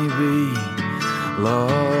finally be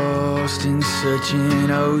lost in such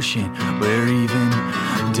an ocean where even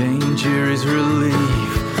danger is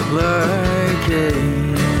relief. Like a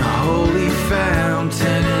holy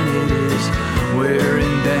fountain and it is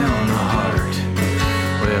wearing down the heart.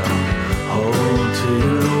 Well, hold to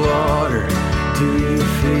the water, do you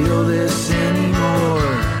feel this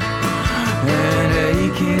anymore? An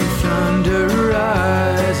aching thunder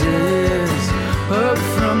rises up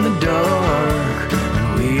from the dark, and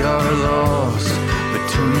we are lost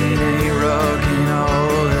between a rock and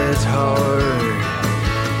all that's hard.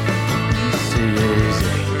 This is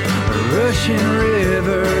a rushing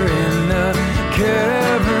river in the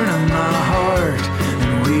cavern of my heart,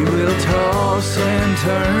 and we will toss and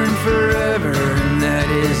turn forever, and that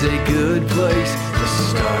is a good place to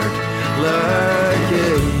start. Like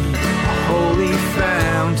a holy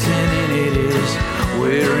fountain and it is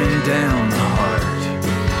wearing down the heart.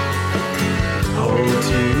 Hold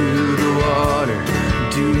to the water,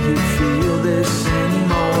 do you feel this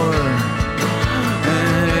anymore?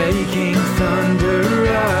 An aching thunder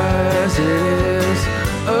rises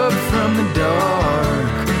up from the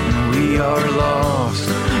dark, and we are lost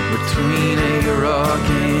between a rock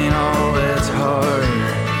and all that's hard.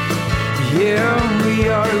 Yeah, we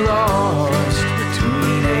are lost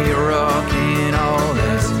between a rock and all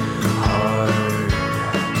that's hard.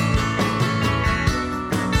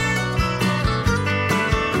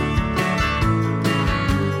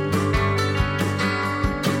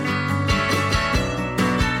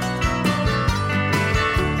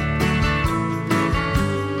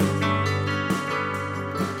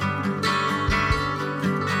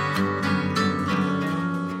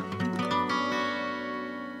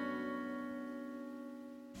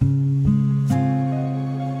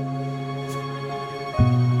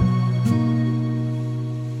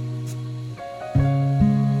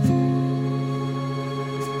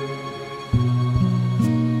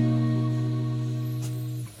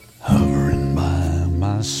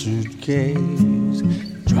 Suitcase,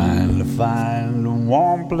 trying to find a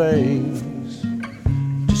warm place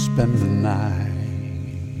to spend the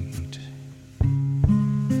night.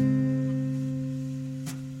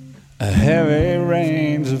 A heavy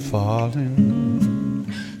rains are falling,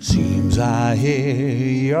 seems I hear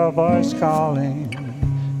your voice calling.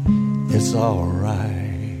 It's all right.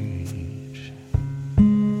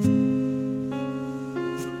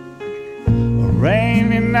 A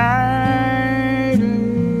rainy night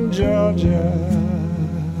in Georgia,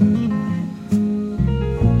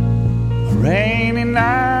 a rainy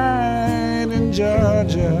night in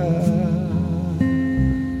Georgia.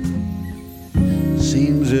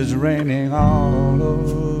 Seems it's raining all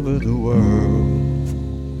over the world.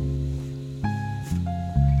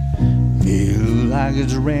 Feel like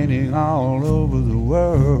it's raining all over the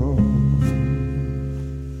world.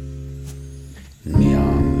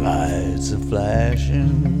 Lights are flashing,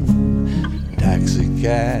 taxi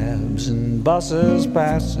cabs and buses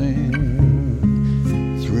passing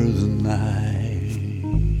through the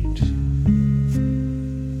night.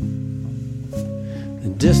 The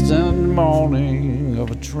distant moaning of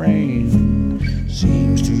a train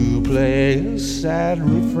seems to play a sad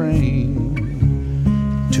refrain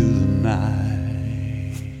to the night.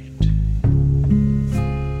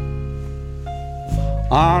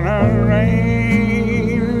 On a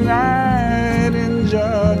rainy night in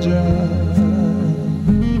Georgia,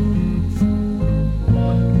 a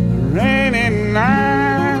rainy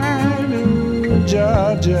night in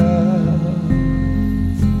Georgia,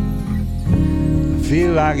 I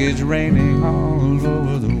feel like it's raining all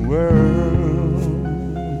over the world.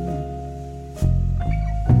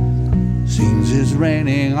 Seems it's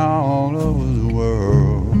raining all over the world.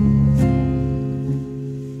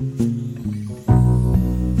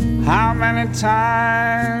 How many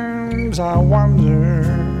times I wonder,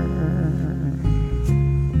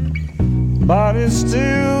 but it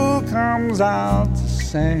still comes out the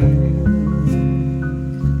same.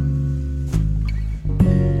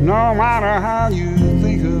 No matter how you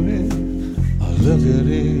think of it or look at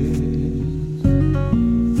it,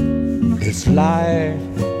 it's life,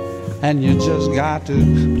 and you just got to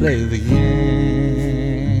play the game.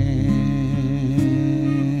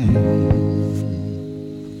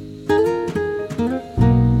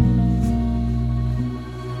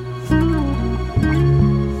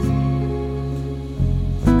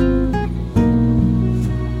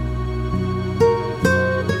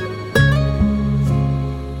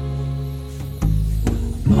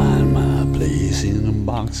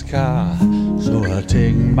 Car, so I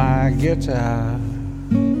take my guitar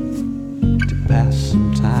to pass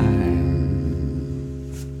some time.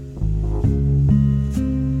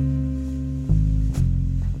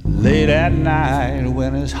 Late at night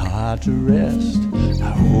when it's hard to rest,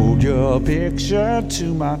 I hold your picture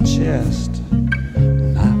to my chest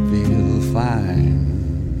and I feel fine.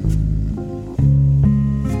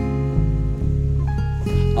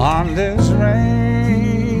 On this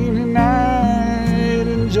rainy night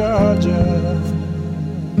Georgia,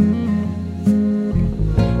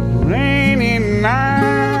 rainy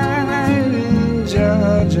night in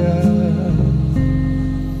Georgia,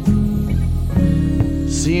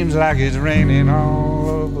 seems like it's raining all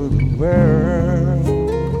over the world.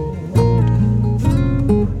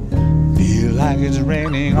 Feel like it's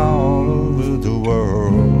raining all over the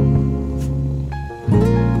world.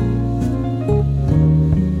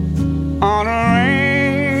 On a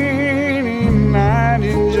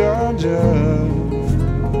Georgia,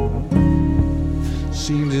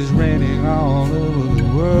 seems it's raining all over the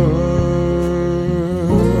world,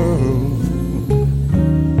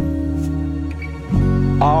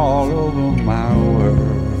 all over my world.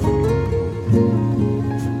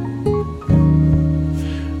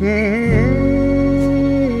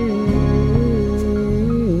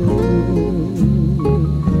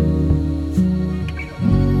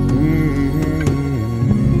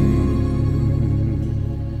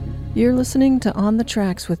 You're listening to On the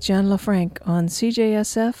Tracks with Jan LaFranc on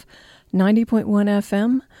CJSF 90.1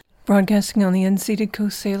 FM, broadcasting on the unceded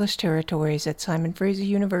Coast Salish territories at Simon Fraser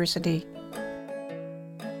University.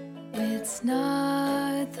 It's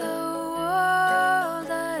not the world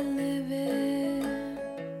I live in.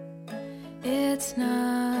 It's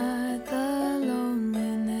not the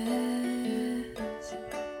loneliness,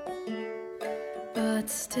 but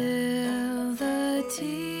still the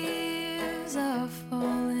tears are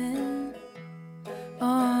falling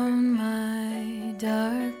on my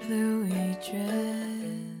dark bluey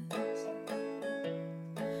dress.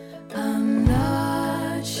 I'm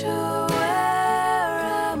not sure where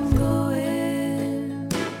I'm going.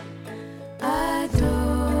 I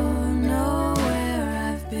don't know where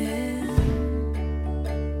I've been.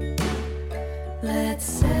 Let's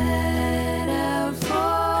set out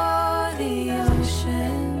for the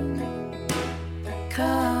ocean.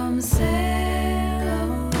 Come sail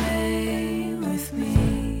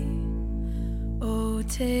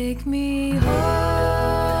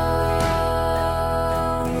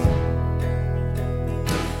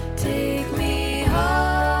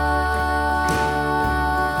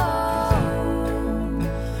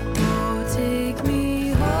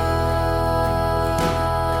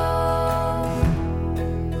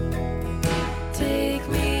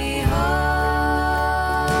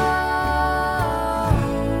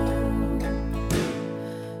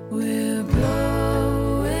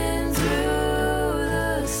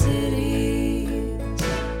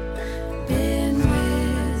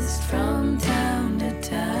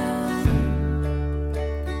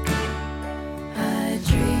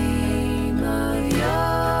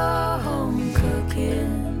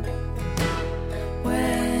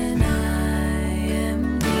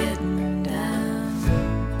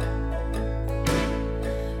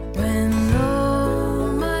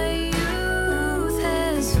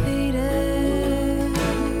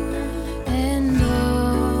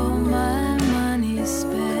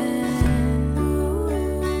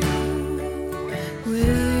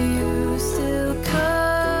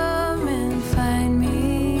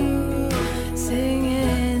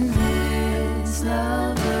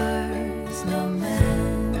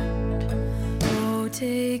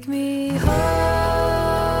take me home.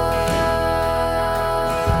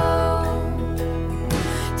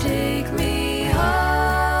 Take me home.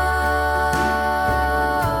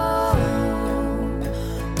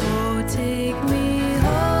 Oh, take me home.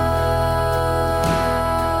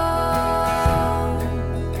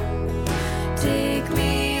 Take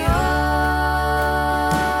me home.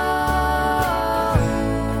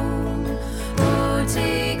 Oh,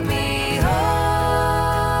 take me home.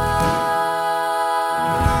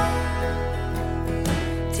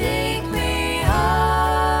 Take me home.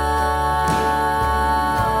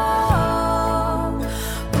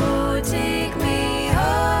 Oh, take me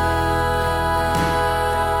home.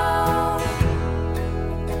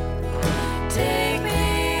 Take me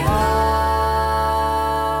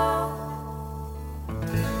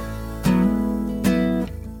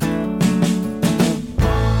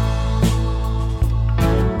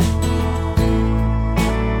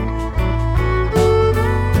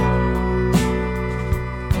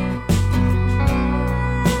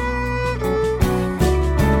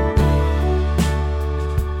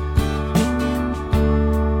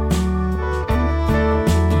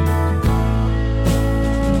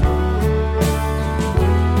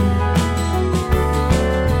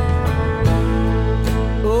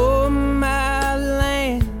Oh, my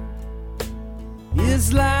land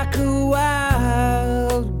is like a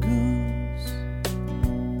wild goose.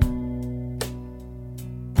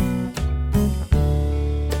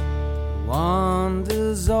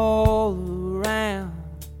 Wanders all around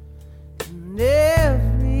and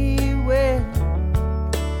everywhere.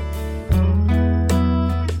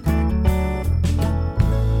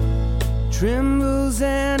 Trembles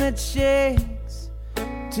and it shakes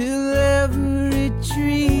till every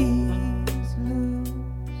tree's loose.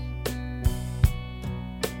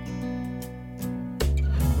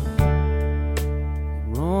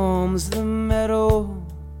 Roams the meadows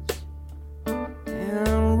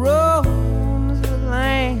and roams the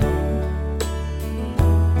land.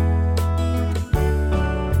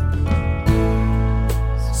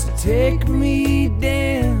 So take me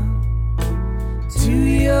down to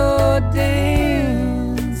your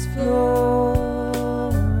dance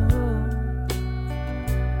floor.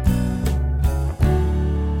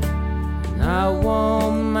 And I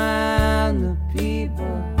won't mind the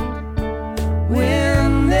people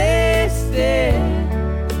when they stare.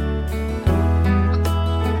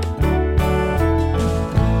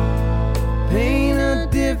 Paint a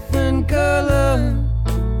different color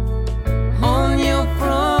on your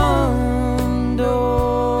front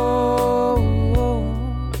door.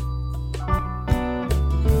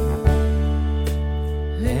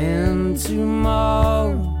 And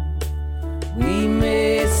tomorrow we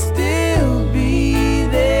may still be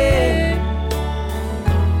there.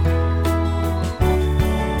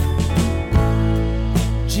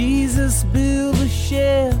 Jesus built a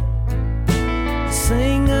ship to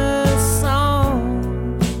sing a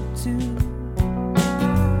song to.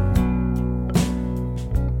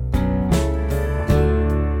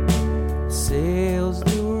 Sails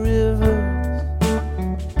the rivers,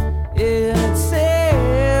 it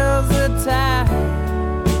sails the tide.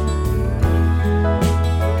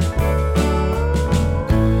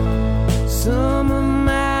 Some of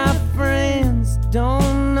my friends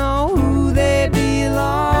don't know who they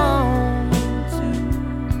belong to.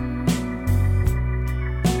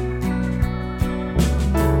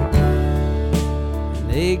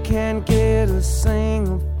 They can't get a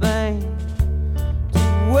single thing to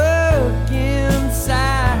work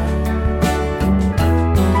inside.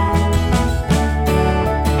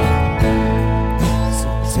 So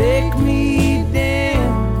take me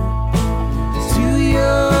down to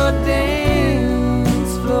your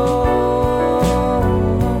dance floor.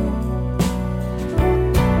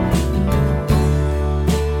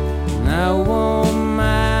 And I won't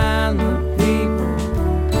mind the people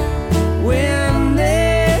when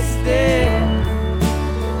they stare.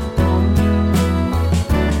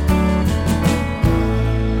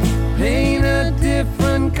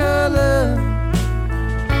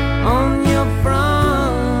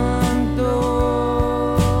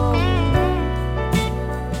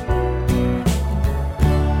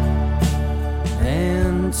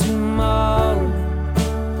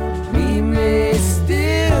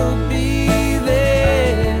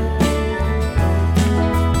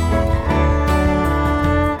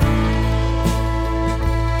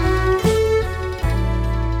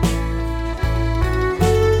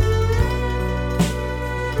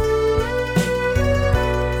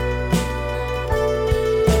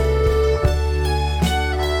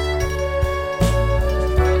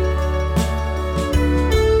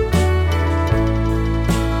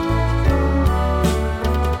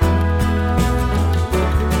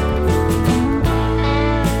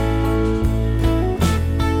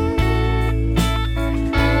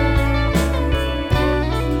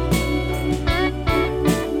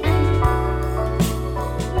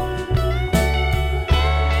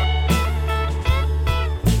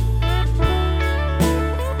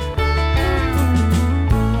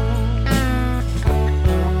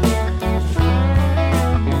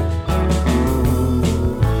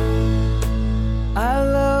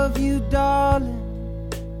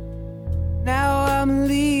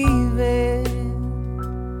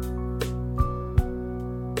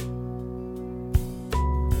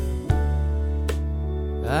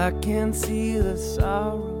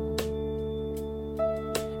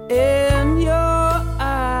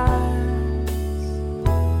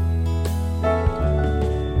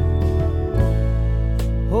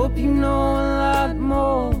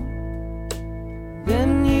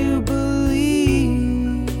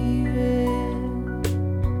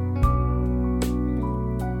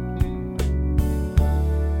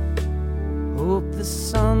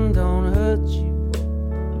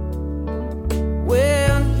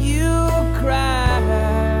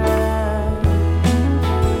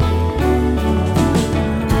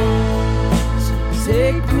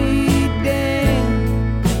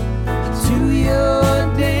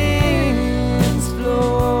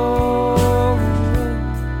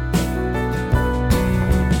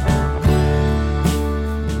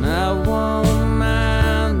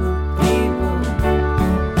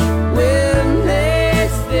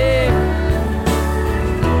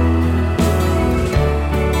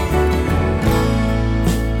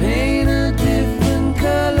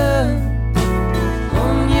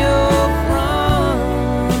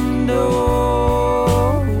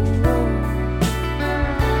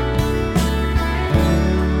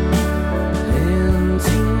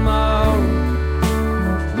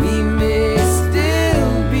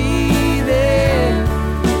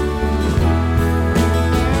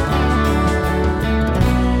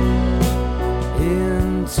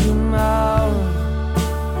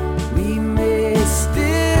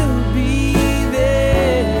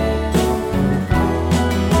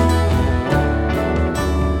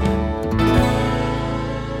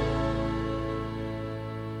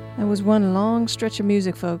 one long stretch of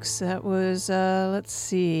music, folks. That was, let's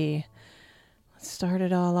see. Let's start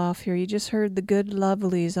it all off here. You just heard the Good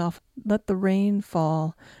Lovelies off Let the Rain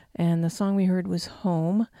Fall, and the song we heard was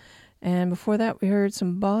Home. And before that, we heard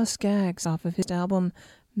some Boz Scaggs off of his album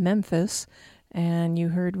Memphis, and you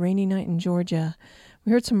heard Rainy Night in Georgia.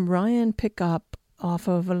 We heard some Ryan Pickup off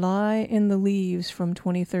of A Lie in the Leaves from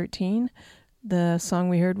 2013. The song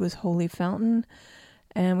we heard was Holy Fountain.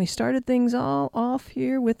 And we started things all off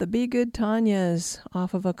here with the Be Good Tanyas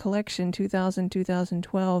off of a collection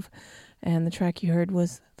 2000-2012. And the track you heard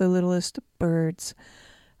was The Littlest Birds.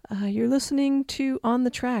 You're listening to On the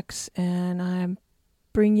Tracks, and I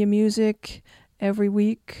bring you music every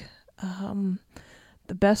week. The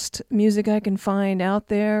best music I can find out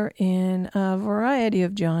there in a variety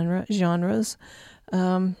of genres.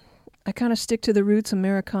 I kind of stick to the roots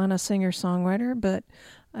Americana singer-songwriter, but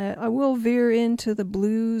I will veer into the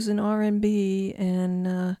blues and R&B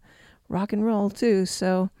and rock and roll too,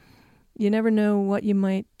 so you never know what you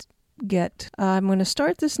might get. I'm going to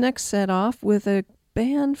start this next set off with a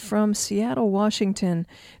band from Seattle, Washington.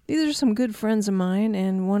 These are some good friends of mine,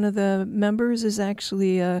 and one of the members is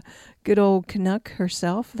actually a good old Canuck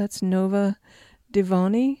herself. That's Nova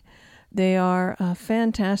Devoni. They are a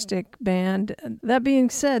fantastic band. That being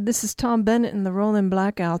said, this is Tom Bennett and the Rolling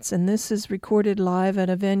Blackouts, and this is recorded live at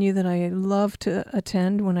a venue that I love to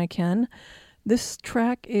attend when I can. This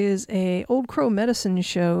track is a Old Crow Medicine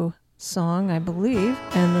Show song, I believe,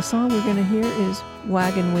 and the song we're going to hear is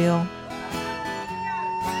Wagon Wheel.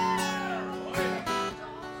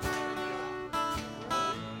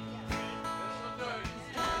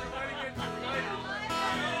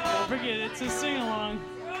 Don't forget, it's a sing-along.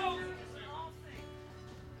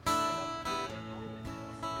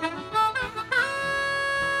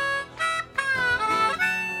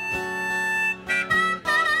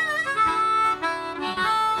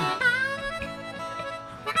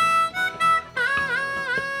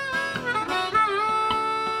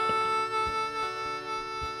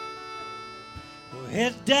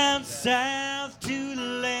 Head down south to the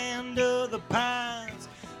land of the pines,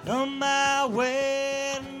 on my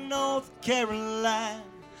way to North Carolina.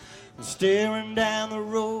 I'm staring down the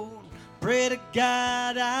road, pray to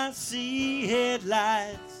God I see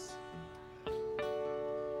headlights. I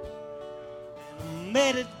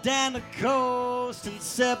made it down the coast in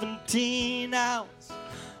 17 hours.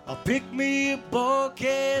 I picked me a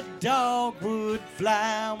bouquet of dogwood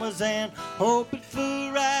flowers and hoping for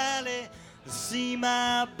Riley to see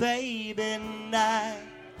my baby tonight.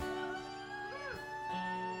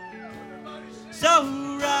 So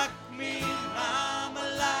rock me, mama,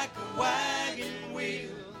 like a wagon wheel.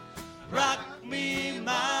 Rock me,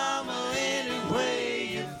 mama, any way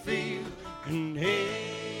you feel. And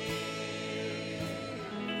hey,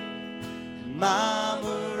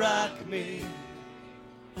 mama, rock me.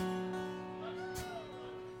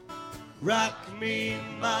 Rock me,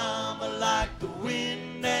 mama, like the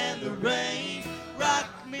wind and the rain. Rock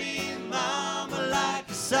me, mama, like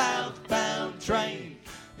a southbound train.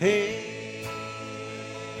 Hey,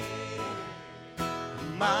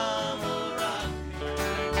 mama, rock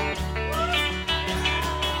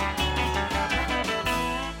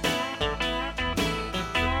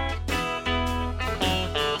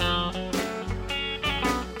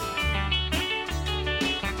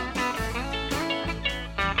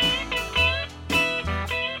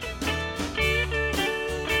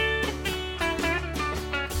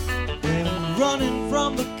running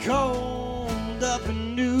from the cold up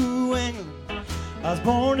in New England. I was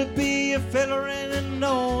born to be a fiddler in an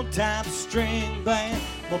old-time string band.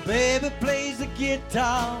 My baby plays the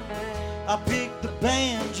guitar, I pick the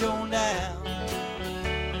banjo now.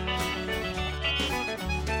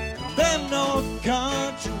 Them North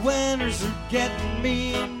Country winters are getting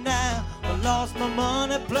me now. I lost my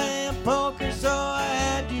money playing poker, so I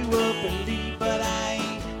had you up and leave, but I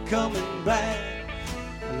ain't coming back.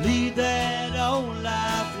 Leave that old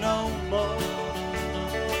life no more.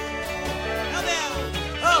 Come down.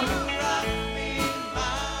 Oh, rock me,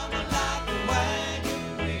 mama, like a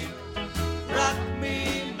wagon wheel. Rock me,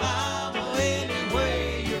 mama, any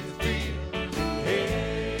way you feel.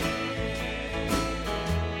 Hey,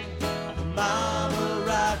 mama,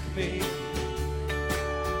 rock me.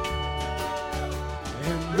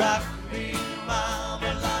 And rock me,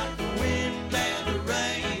 mama, like the wind and the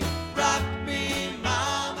rain. Rock me,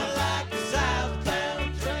 mama, like a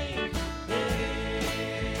southbound train.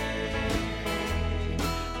 Hey,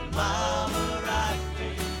 mama, rock me.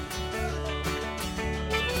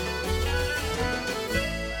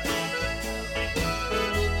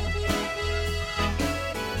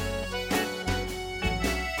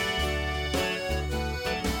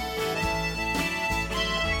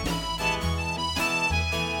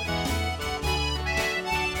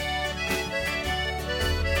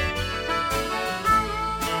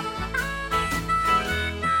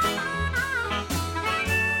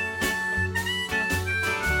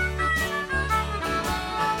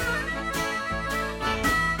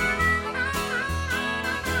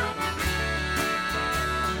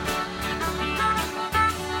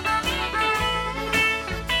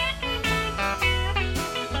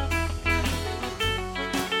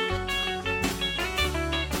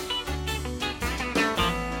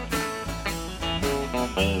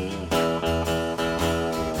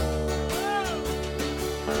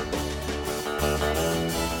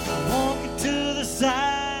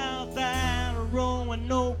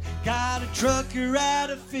 Edgar out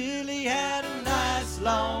of Philly had a nice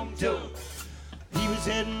long tour. He was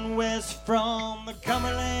heading west from the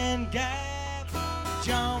Cumberland Gap,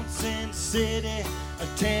 Johnson City,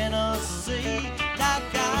 Tennessee. I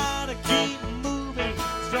gotta keep moving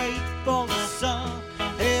straight for the sun.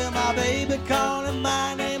 Hear my baby calling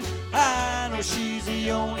my name, I know she's the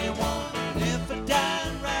only one. And if I die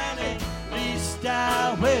in Raleigh, at least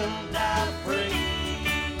I will die free.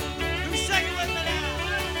 Who's second with me now?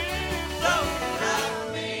 So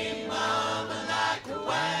rock me, mama, like a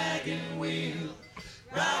wagon wheel.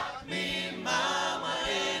 Rock me, mama,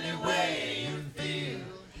 any way you feel.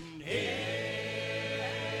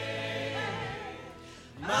 Hey,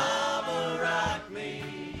 mama, rock me.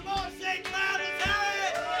 Come on, say loud as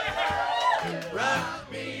hell.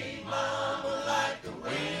 Rock me, mama, like the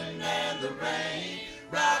wind and the rain.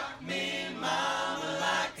 Rock me, mama,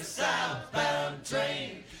 like a southbound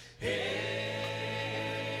train. Hey,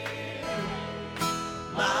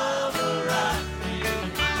 mama, rock me.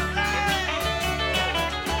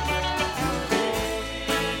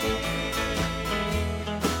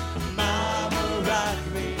 Mama, rock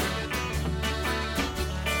me.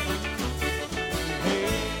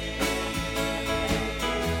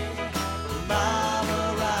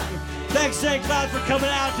 Mama, rock me. Thanks, St. Cloud, for coming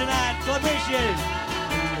out tonight. I appreciate it.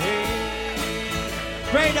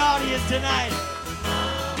 Great audience tonight.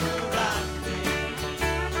 Mama, rock me.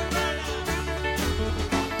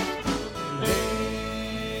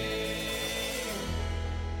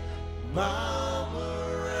 Mama,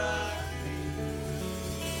 rock me.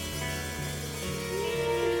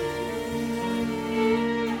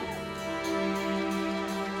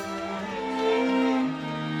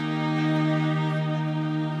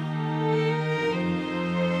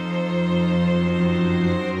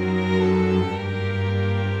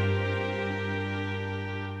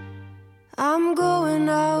 I'm going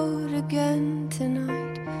out again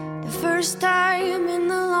tonight. The first time in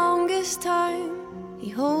the longest time. He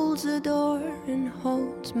holds the door and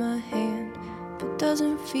holds my hand, but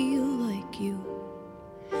doesn't feel like you.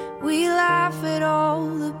 We laugh at all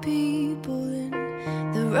the people in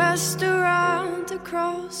the restaurant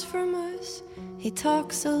across from us. He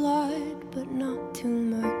talks a lot, but not too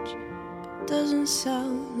much. But doesn't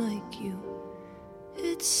sound like you.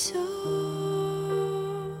 It's so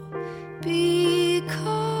because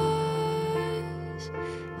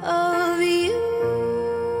of you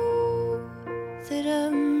that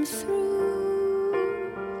I'm through.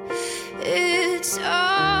 It's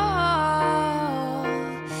all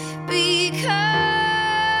because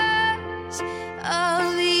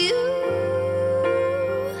of you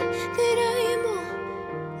that I am all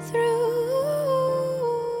through.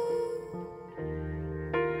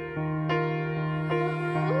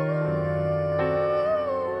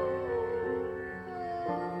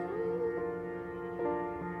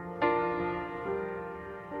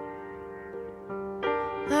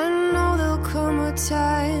 I know there'll come a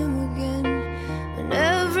time again when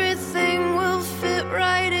everything will fit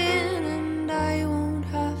right in, and I won't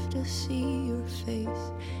have to see your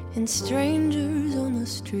face and strangers on the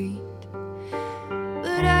street.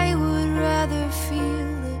 But I would rather feel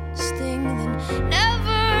the sting than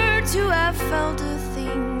never to have felt a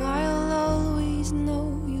thing. I'll always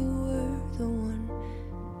know you were the one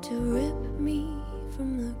to rip me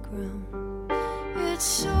from the ground. It's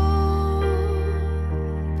so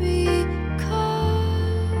because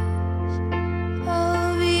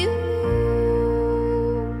of you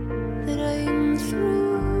that I'm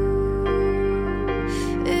through.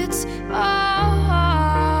 It's all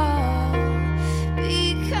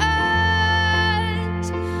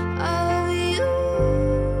because of you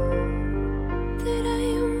that I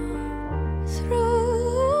am through.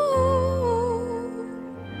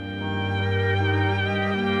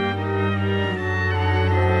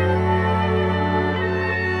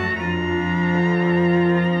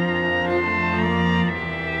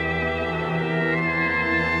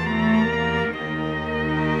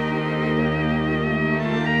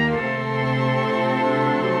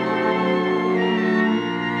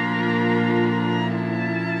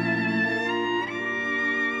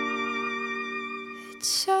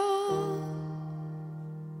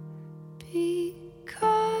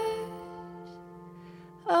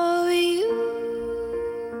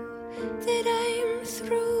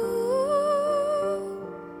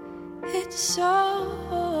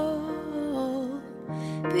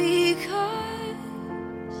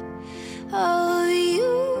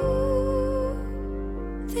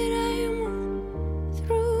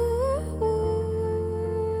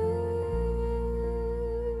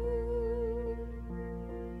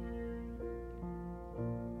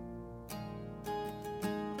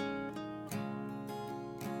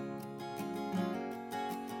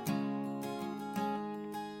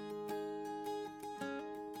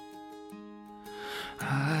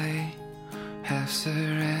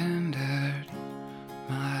 surrendered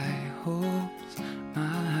my hopes,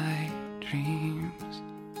 my dreams.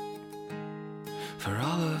 For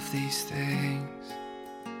all of these things,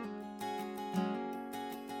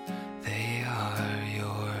 they are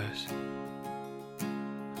yours.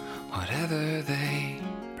 Whatever they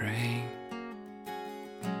bring,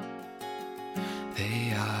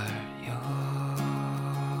 they are yours.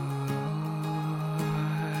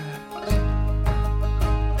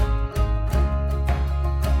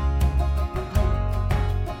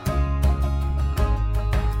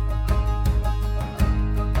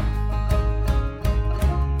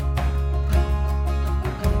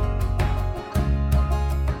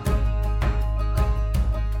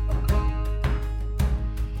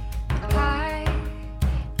 I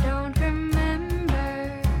don't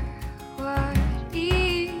remember what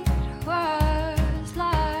it was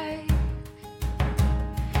like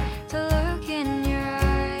to look in your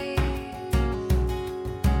eyes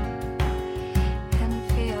and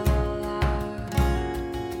feel love.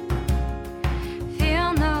 Feel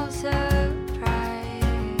no surprise,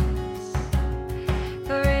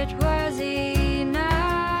 for it was enough.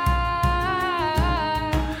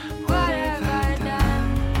 What have I done?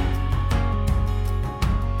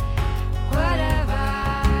 What have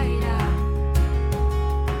I done?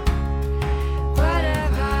 What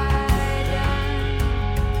have I done?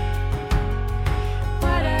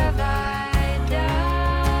 What have I done?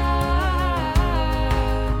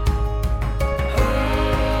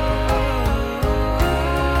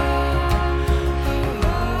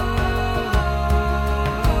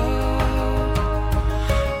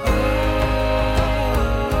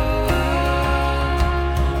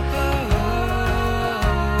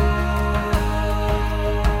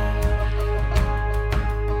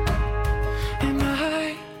 And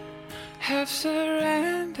I have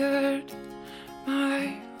surrendered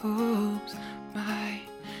my hopes, my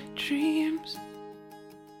dreams,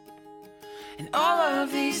 and all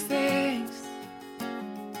of these things,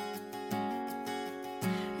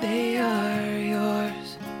 they are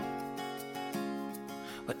yours.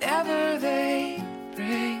 Whatever they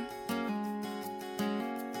bring,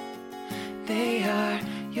 they are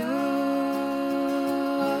yours.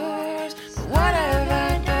 What have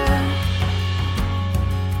I done?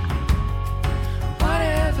 What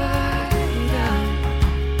have I done?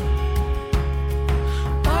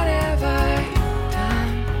 What have I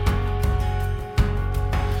done?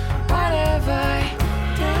 What have I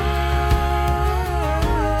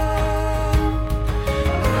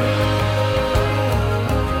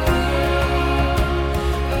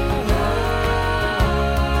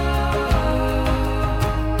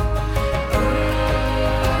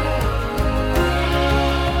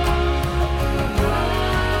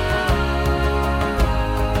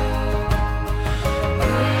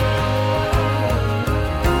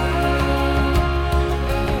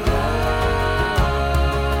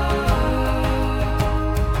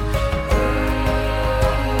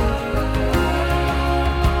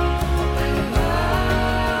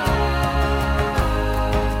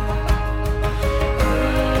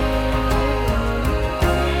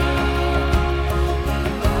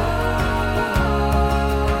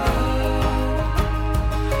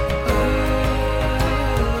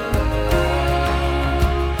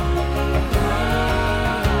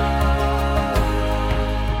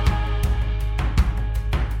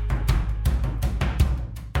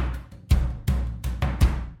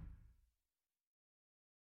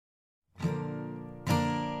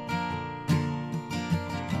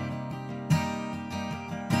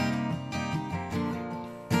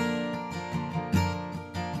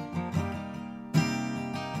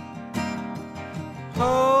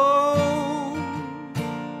Home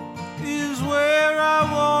is where I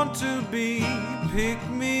want to be. Pick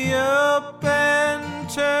me up and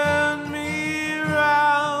turn me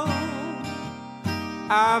around.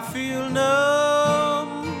 I feel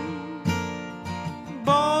numb,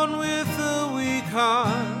 born with a weak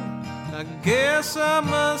heart. I guess I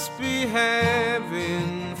must be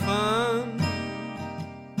having fun.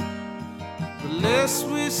 The less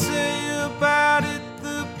we say about it,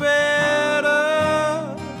 the better.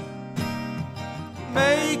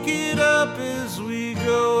 Make it up as we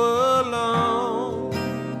go along.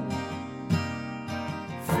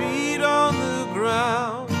 Feet on the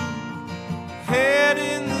ground, head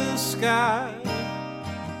in the sky.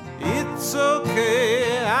 It's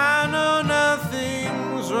okay, I know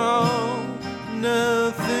nothing's wrong.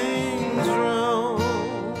 Nothing's wrong.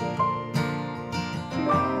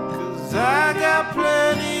 'Cause I got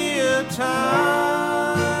plenty of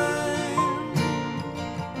time,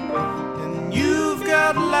 and you've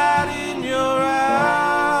got light in your eyes.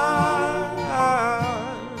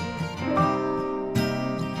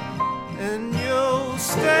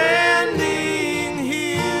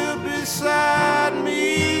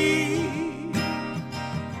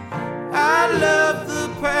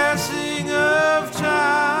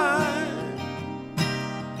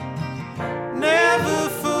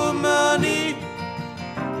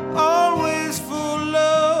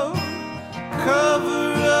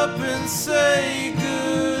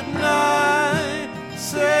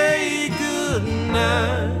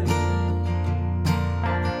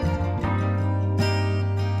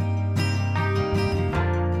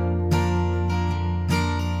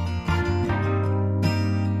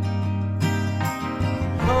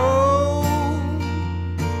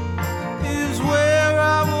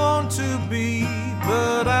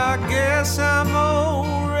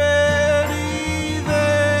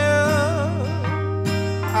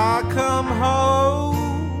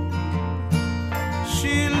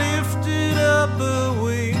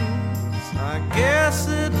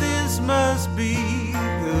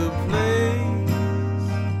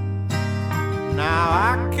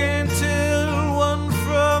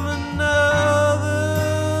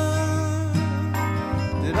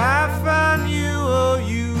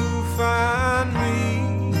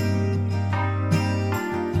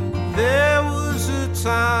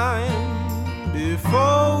 time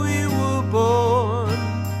before we were born.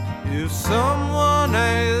 If someone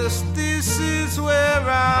asked, this is where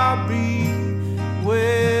I'll be,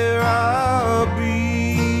 where I'll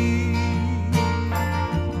be.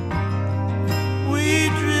 We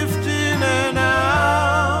drift in and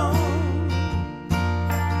out,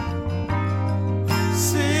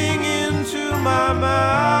 singing to my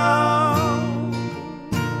mouth,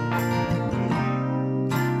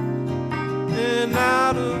 and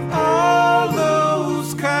out of all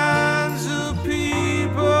those kinds of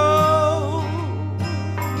people,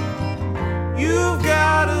 you've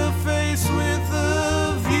got a face with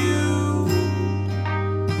a view,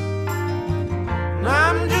 and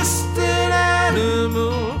I'm just an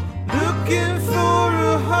animal looking for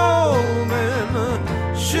a home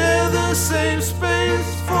and share the same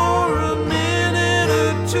space for a minute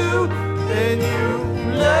or two, and you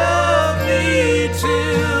love me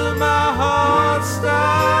till my heart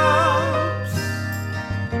stops,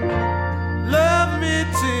 love me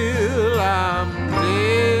till I'm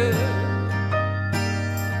dead.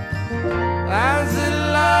 Eyes that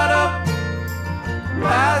light up,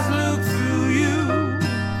 eyes look through you,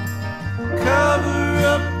 cover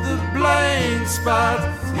up the blank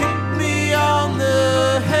spots, hit me on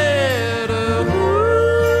the head.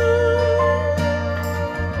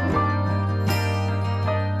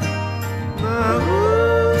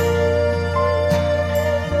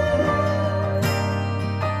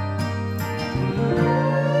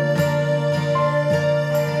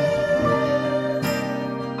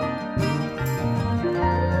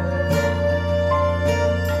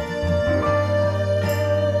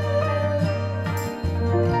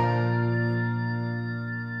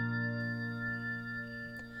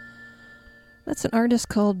 That's an artist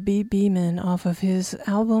called B. Beeman off of his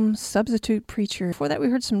album Substitute Preacher. Before that, we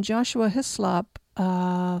heard some Joshua Hislop.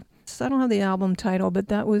 I don't have the album title, but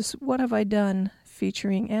that was What Have I Done,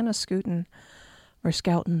 featuring Anna Scooten, or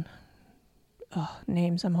Scouten. Oh,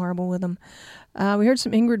 names, I'm horrible with them. We heard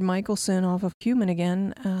some Ingrid Michaelson off of Human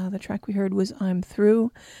Again. The track we heard was I'm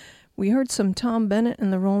Through. We heard some Tom Bennett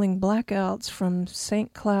and the Rolling Blackouts from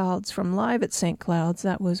St. Cloud's, from Live at St. Cloud's.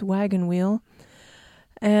 That was Wagon Wheel.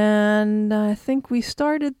 And I think we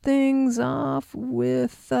started things off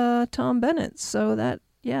with Tom Bennett. So that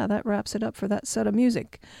wraps it up for that set of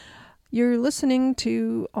music. You're listening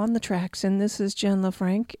to On the Tracks, and this is Jen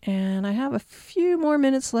LaFranc, and I have a few more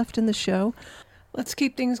minutes left in the show. Let's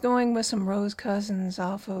keep things going with some Rose Cousins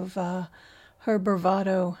off of her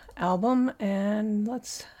Bravado album, and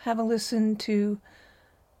let's have a listen to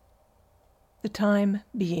The Time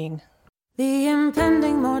Being. The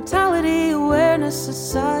impending mortality awareness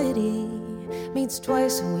society meets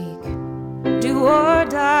twice a week. Do or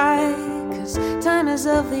die, 'cause time is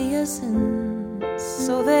of the essence.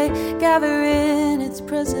 So they gather in its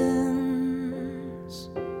presence.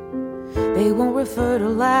 They won't refer to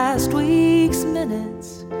last week's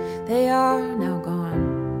minutes. They are now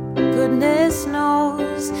gone. Goodness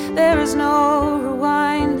knows there is no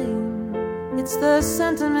rewinding. It's the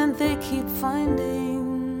sentiment they keep finding.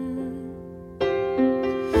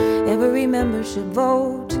 Every membership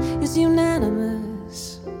vote is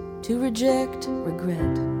unanimous to reject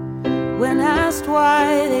regret. When asked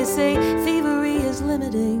why, they say thievery is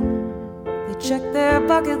limiting. They check their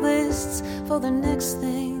bucket lists for the next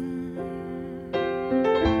thing.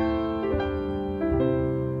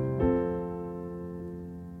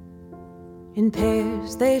 In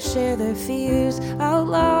pairs, they share their fears out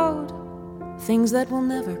loud, things that will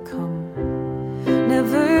never come.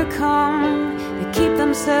 Never come. They keep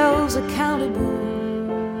themselves accountable,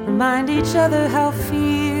 remind each other how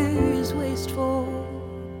fear is wasteful.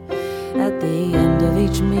 At the end of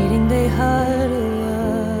each meeting they huddle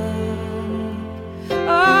up.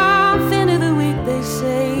 Off into the week they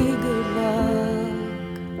say good luck.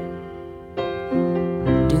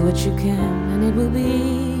 Do what you can and it will be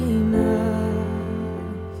enough.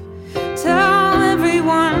 Tell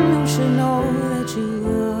everyone who should know that you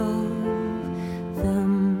love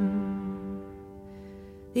them.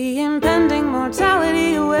 The impending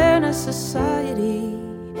mortality awareness society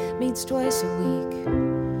meets twice a week.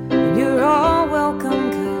 And you're all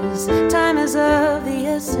welcome, 'cause time is of the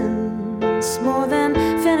essence. More than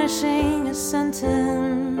finishing a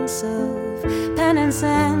sentence of penance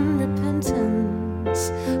and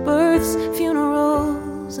repentance. Births,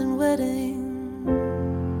 funerals, and weddings.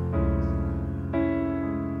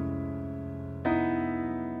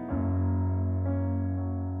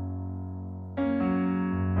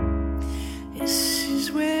 This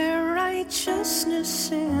is where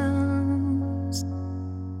righteousness ends.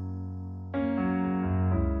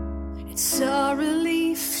 It's a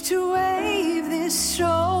relief to wave this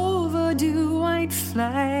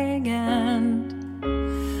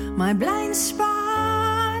My blind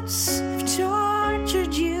spots have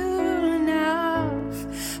tortured you enough.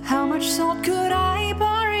 How much salt could I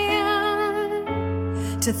pour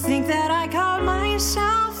in to think that I called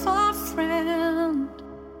myself a friend?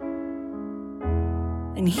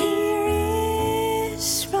 And here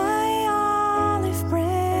is my olive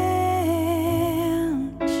branch.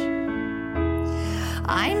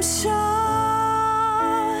 I'm so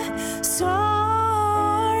sorry.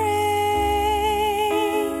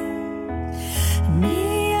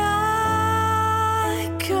 Mea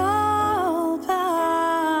culpa.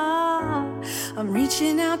 I'm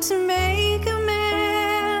reaching out to make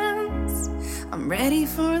amends. I'm ready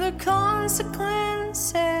for the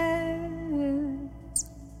consequences.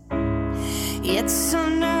 It's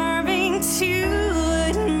unnerving to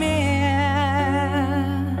admit.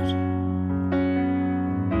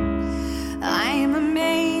 I am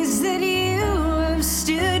amazed that you have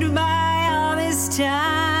stood by all this time.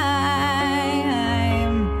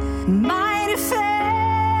 My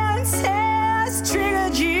defense has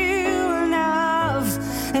triggered you enough,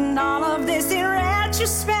 and all of this in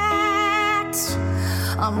retrospect.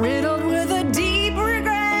 I'm riddled with a deep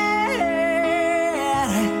regret.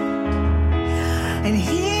 And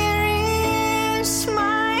here is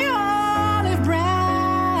my olive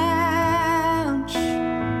branch,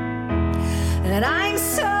 and I'm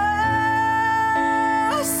so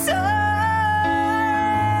sorry.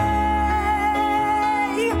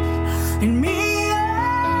 And mea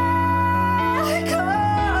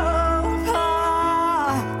culpa.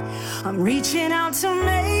 I'm reaching out to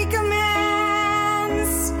make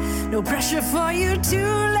amends. No pressure for you to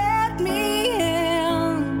let me in.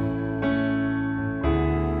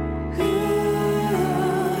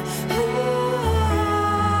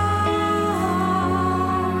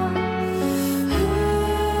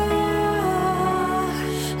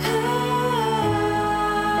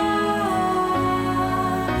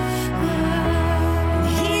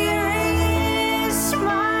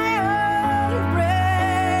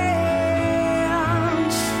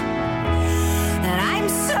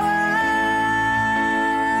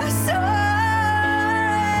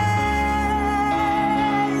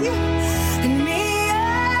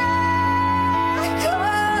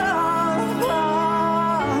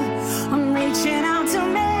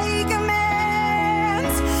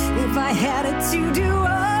 To do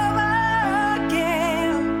over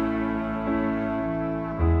again.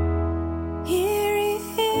 Here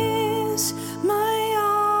is my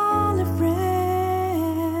olive branch,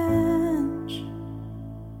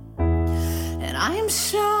 and I'm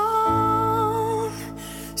so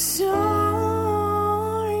sorry.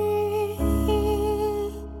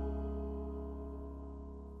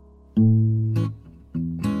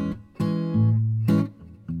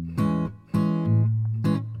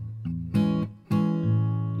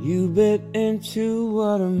 You bit into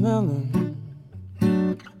watermelon,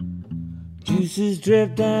 juices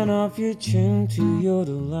drip down off your chin to your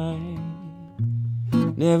delight.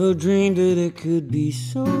 Never dreamed that it could be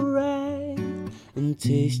so right and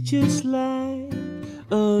taste just like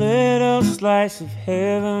a little slice of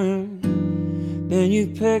heaven. Then you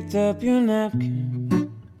picked up your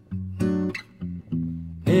napkin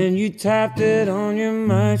and you tapped it on your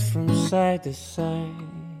mouth from side to side.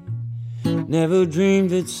 Never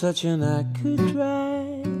dreamed that such an act could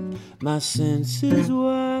drive my senses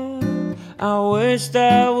wild. I wished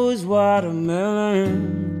I was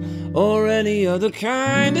watermelon or any other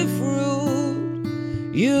kind of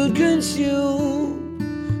fruit you'd consume.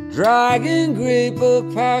 Dragon grape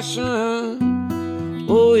of passion.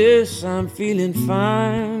 Oh yes, I'm feeling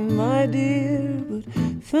fine, my dear, but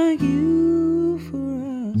thank you for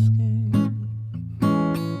asking.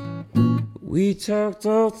 We talked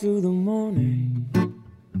all through the morning,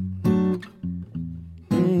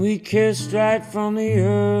 and we kissed right from the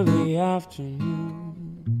early afternoon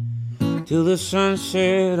till the sun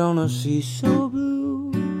set on a sea so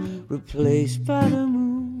blue, replaced by the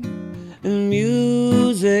moon and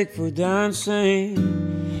music for dancing.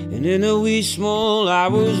 And in the wee small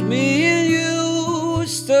hours, me and you were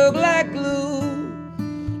stuck like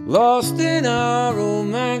glue, lost in our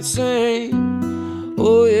romancing.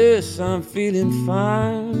 Oh yes, I'm feeling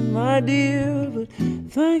fine, my dear, but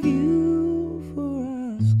thank you for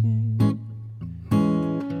asking.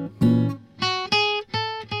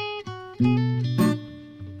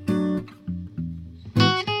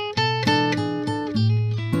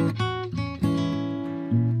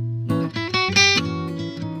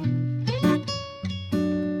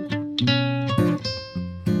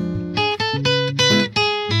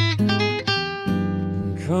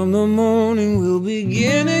 Come the morning, we'll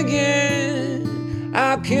begin again.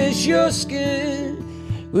 I'll kiss your skin,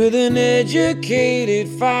 with an educated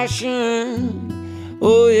fashion.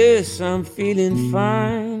 Oh yes, I'm feeling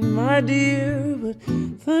fine, my dear, but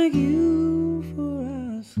thank you for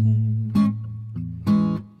asking.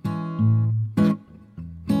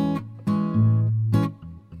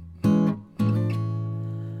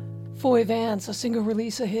 Foy Vance, a single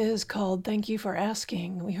release of his called Thank You for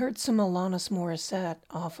Asking. We heard some Alanis Morissette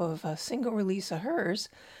off of a single release of hers.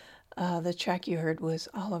 The track you heard was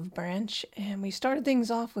Olive Branch, and we started things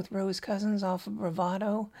off with Rose Cousins off of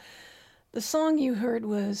Bravado. The song you heard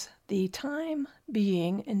was The Time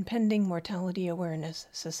Being Impending Mortality Awareness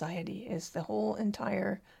Society is the whole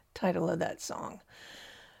entire title of that song.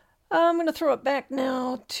 I'm going to throw it back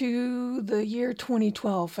now to the year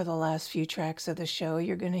 2012 for the last few tracks of the show.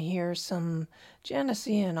 You're going to hear some Janice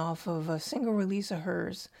Ian off of a single release of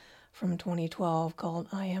hers from 2012 called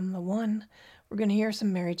I Am the One. We're going to hear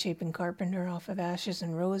some Mary Chapin Carpenter off of Ashes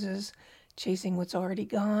and Roses, Chasing What's Already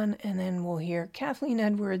Gone, and then we'll hear Kathleen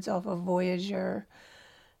Edwards off of Voyager.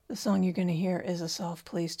 The song you're going to hear is A Soft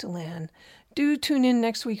Place to Land. Do tune in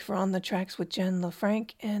next week for On the Tracks with Jen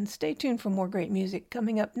LaFranc, and stay tuned for more great music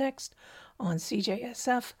coming up next on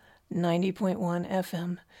CJSF 90.1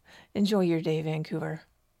 FM. Enjoy your day, Vancouver.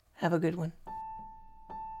 Have a good one.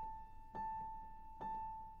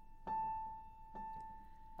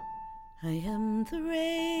 I am the rays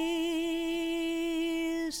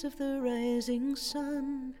of the rising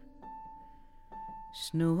sun,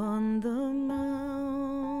 snow on the mountains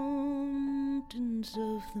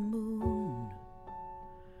of the moon,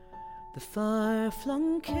 the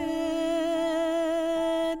far-flung canopy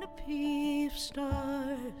of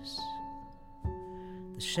stars,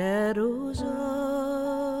 the shadows of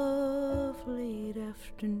late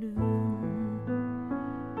afternoon.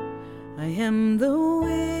 I am the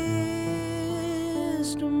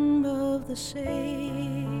wisdom of the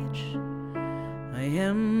sage, I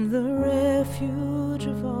am the refuge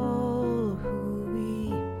of all who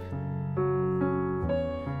weep,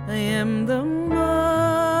 I am the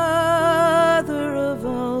mother of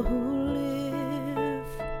all who live,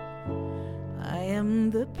 I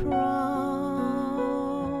am the promises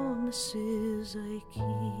I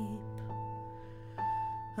keep,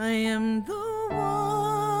 I am the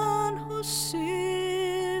one who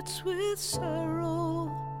sits with sorrow,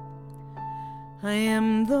 I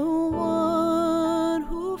am the one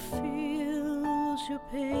who feels your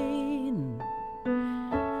pain,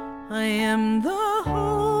 I am the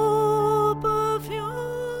hope of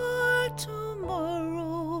your tomorrow.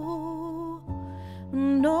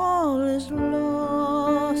 And all is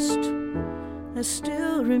lost, I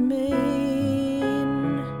still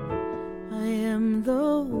remain, I am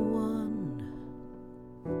the one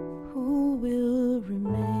who will remain.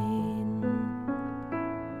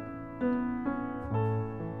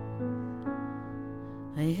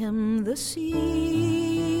 I am the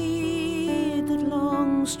seed that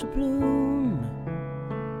longs to bloom,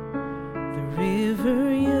 the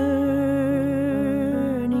river yearning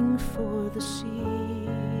for the sea,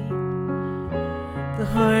 the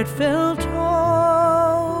heartfelt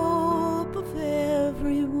hope of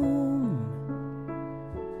every womb.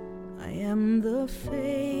 I am the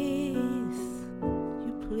faith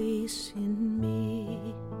you place in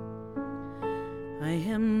me, I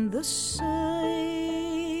am the silence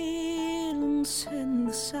and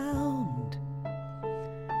the sound,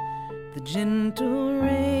 the gentle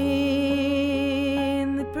rain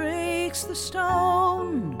that breaks the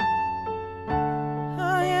stone.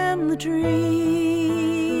 I am the dream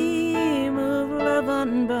of love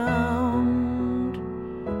unbound,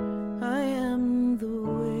 I am the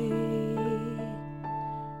way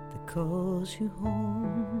that calls you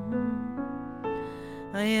home,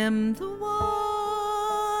 I am the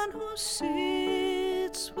one who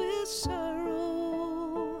sits with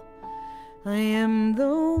sorrow, I am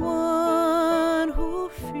the one who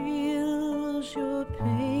feels your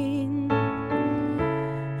pain,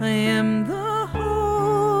 I am the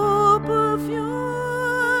hope of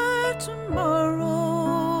your tomorrow.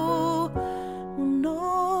 When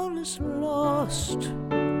all is lost,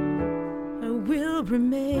 I will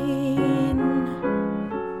remain,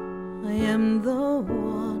 I am the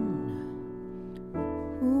one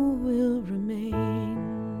who will remain,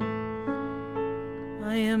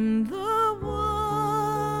 I am the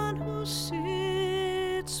one who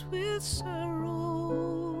sits with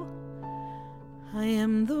sorrow, I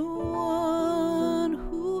am the one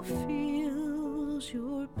who feels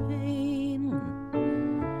your pain,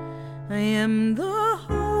 I am the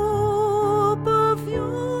hope of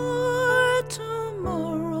your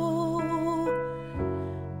tomorrow.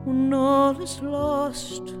 When all is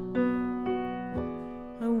lost,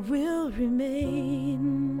 I will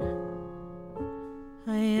remain,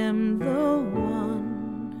 I am the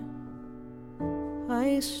one,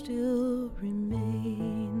 I still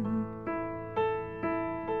remain.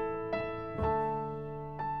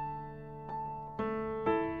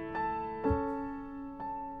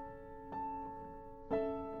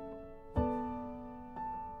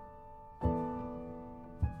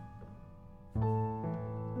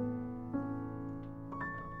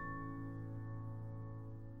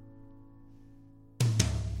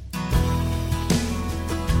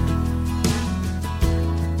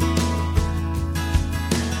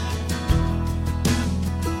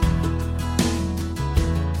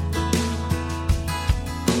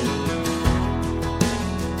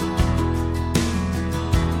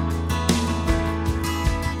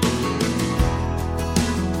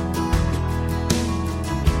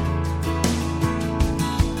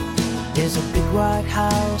 There's a big white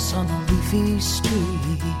house on a leafy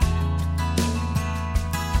street.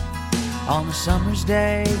 On a summer's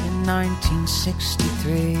day in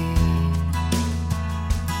 1963,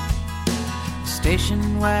 the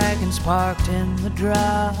station wagon's parked in the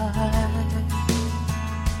drive,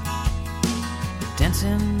 with dents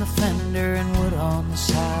in the fender and wood on the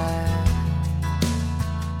side.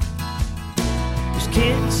 There's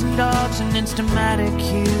kids and dogs and Instamatic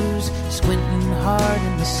cues squinting hard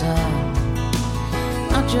in the sun.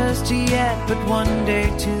 Not just yet, but one day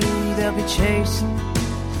too they'll be chasing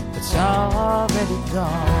what's already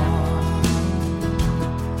gone.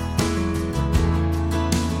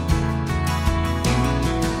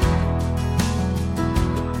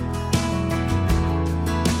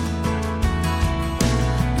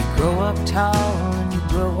 You grow up tall and you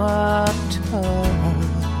grow up tough.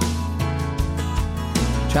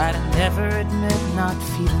 Try to never admit not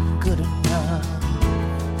feeling good enough.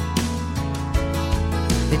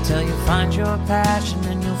 They tell you find your passion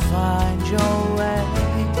and you'll find your way.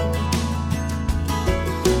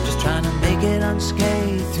 Just trying to make it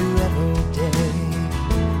unscathed through every day.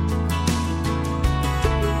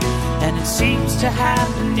 And it seems to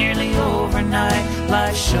happen nearly overnight.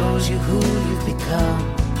 Life shows you who you've become.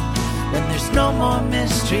 When there's no more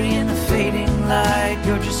mystery in a fading light,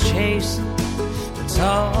 you're just chasing what's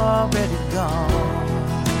already gone.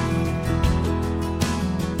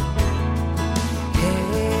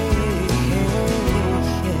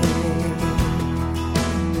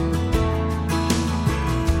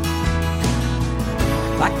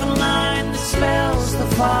 Like the line that spells the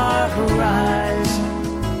far horizon,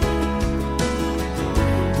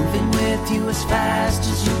 moving with you as fast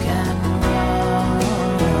as you can run.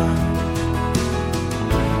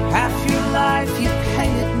 Half your life you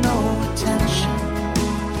pay it no attention,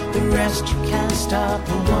 the rest you can't stop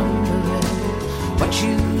wondering what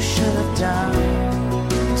you should have done,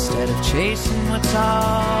 instead of chasing what's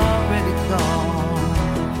already gone.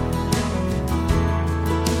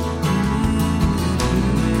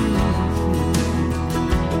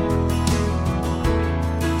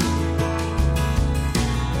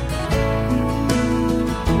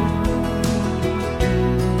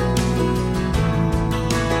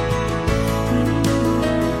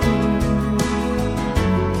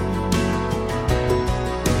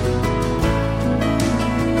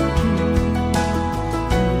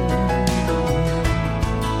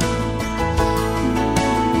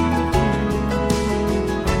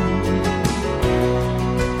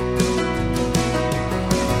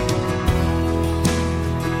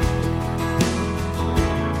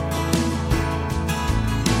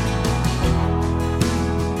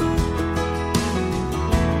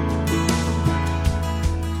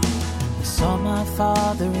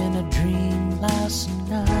 Father in a dream last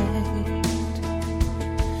night.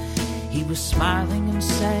 He was smiling and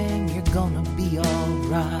saying, you're gonna be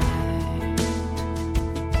alright.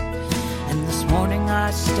 And this morning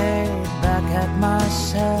I stared back at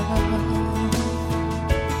myself,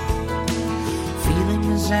 feeling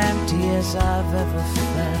as empty as I've ever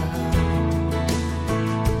felt.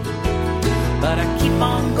 But I keep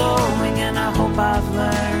on going and I hope I've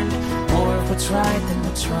learned more of what's right than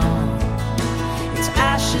what's wrong. It's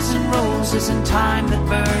ashes and roses and time that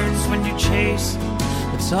burns when you're chasing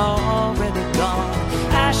what's already gone.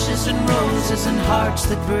 Ashes and roses and hearts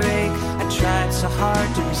that break. I tried so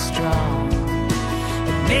hard to be strong.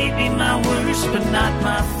 It may be my worst but not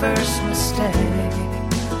my first mistake.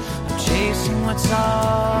 I'm chasing what's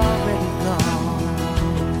already gone.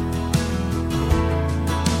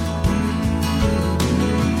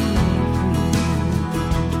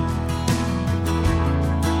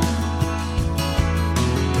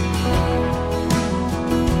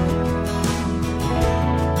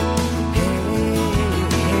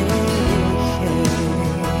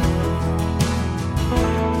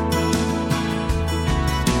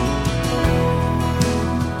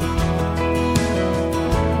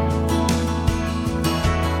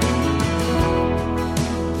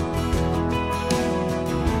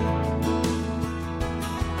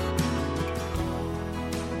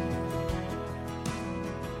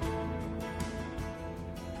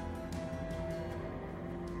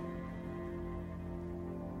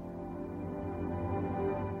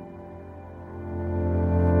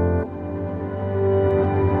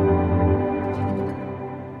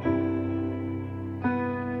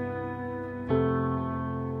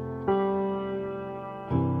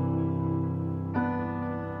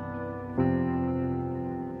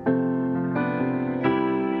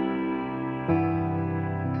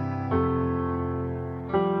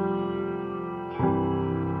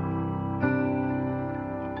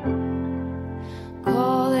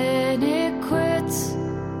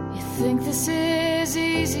 this is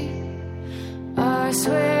easy. I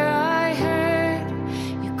swear I heard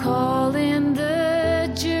you call in the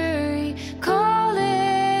jury, call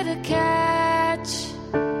it a catch,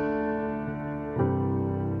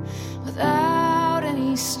 without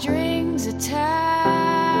any strings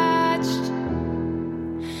attached.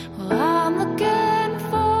 Well, I'm looking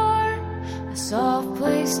for a soft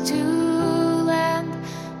place to land,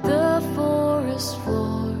 the forest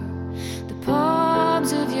floor, the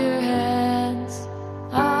palms of your hands.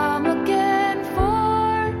 I'm looking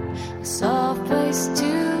for a soft place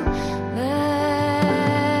to land.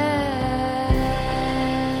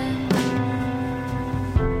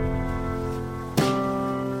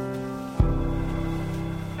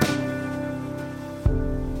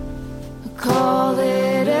 Call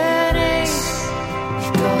it an ace,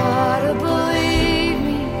 you gotta believe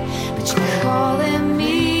me, but you're calling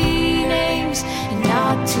me names and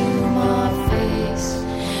not to my face,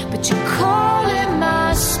 but you're calling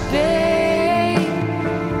my spade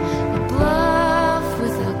a bluff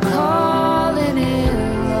without calling it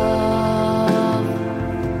love.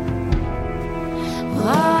 Well,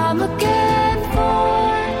 I'm looking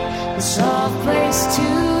for a soft place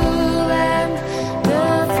to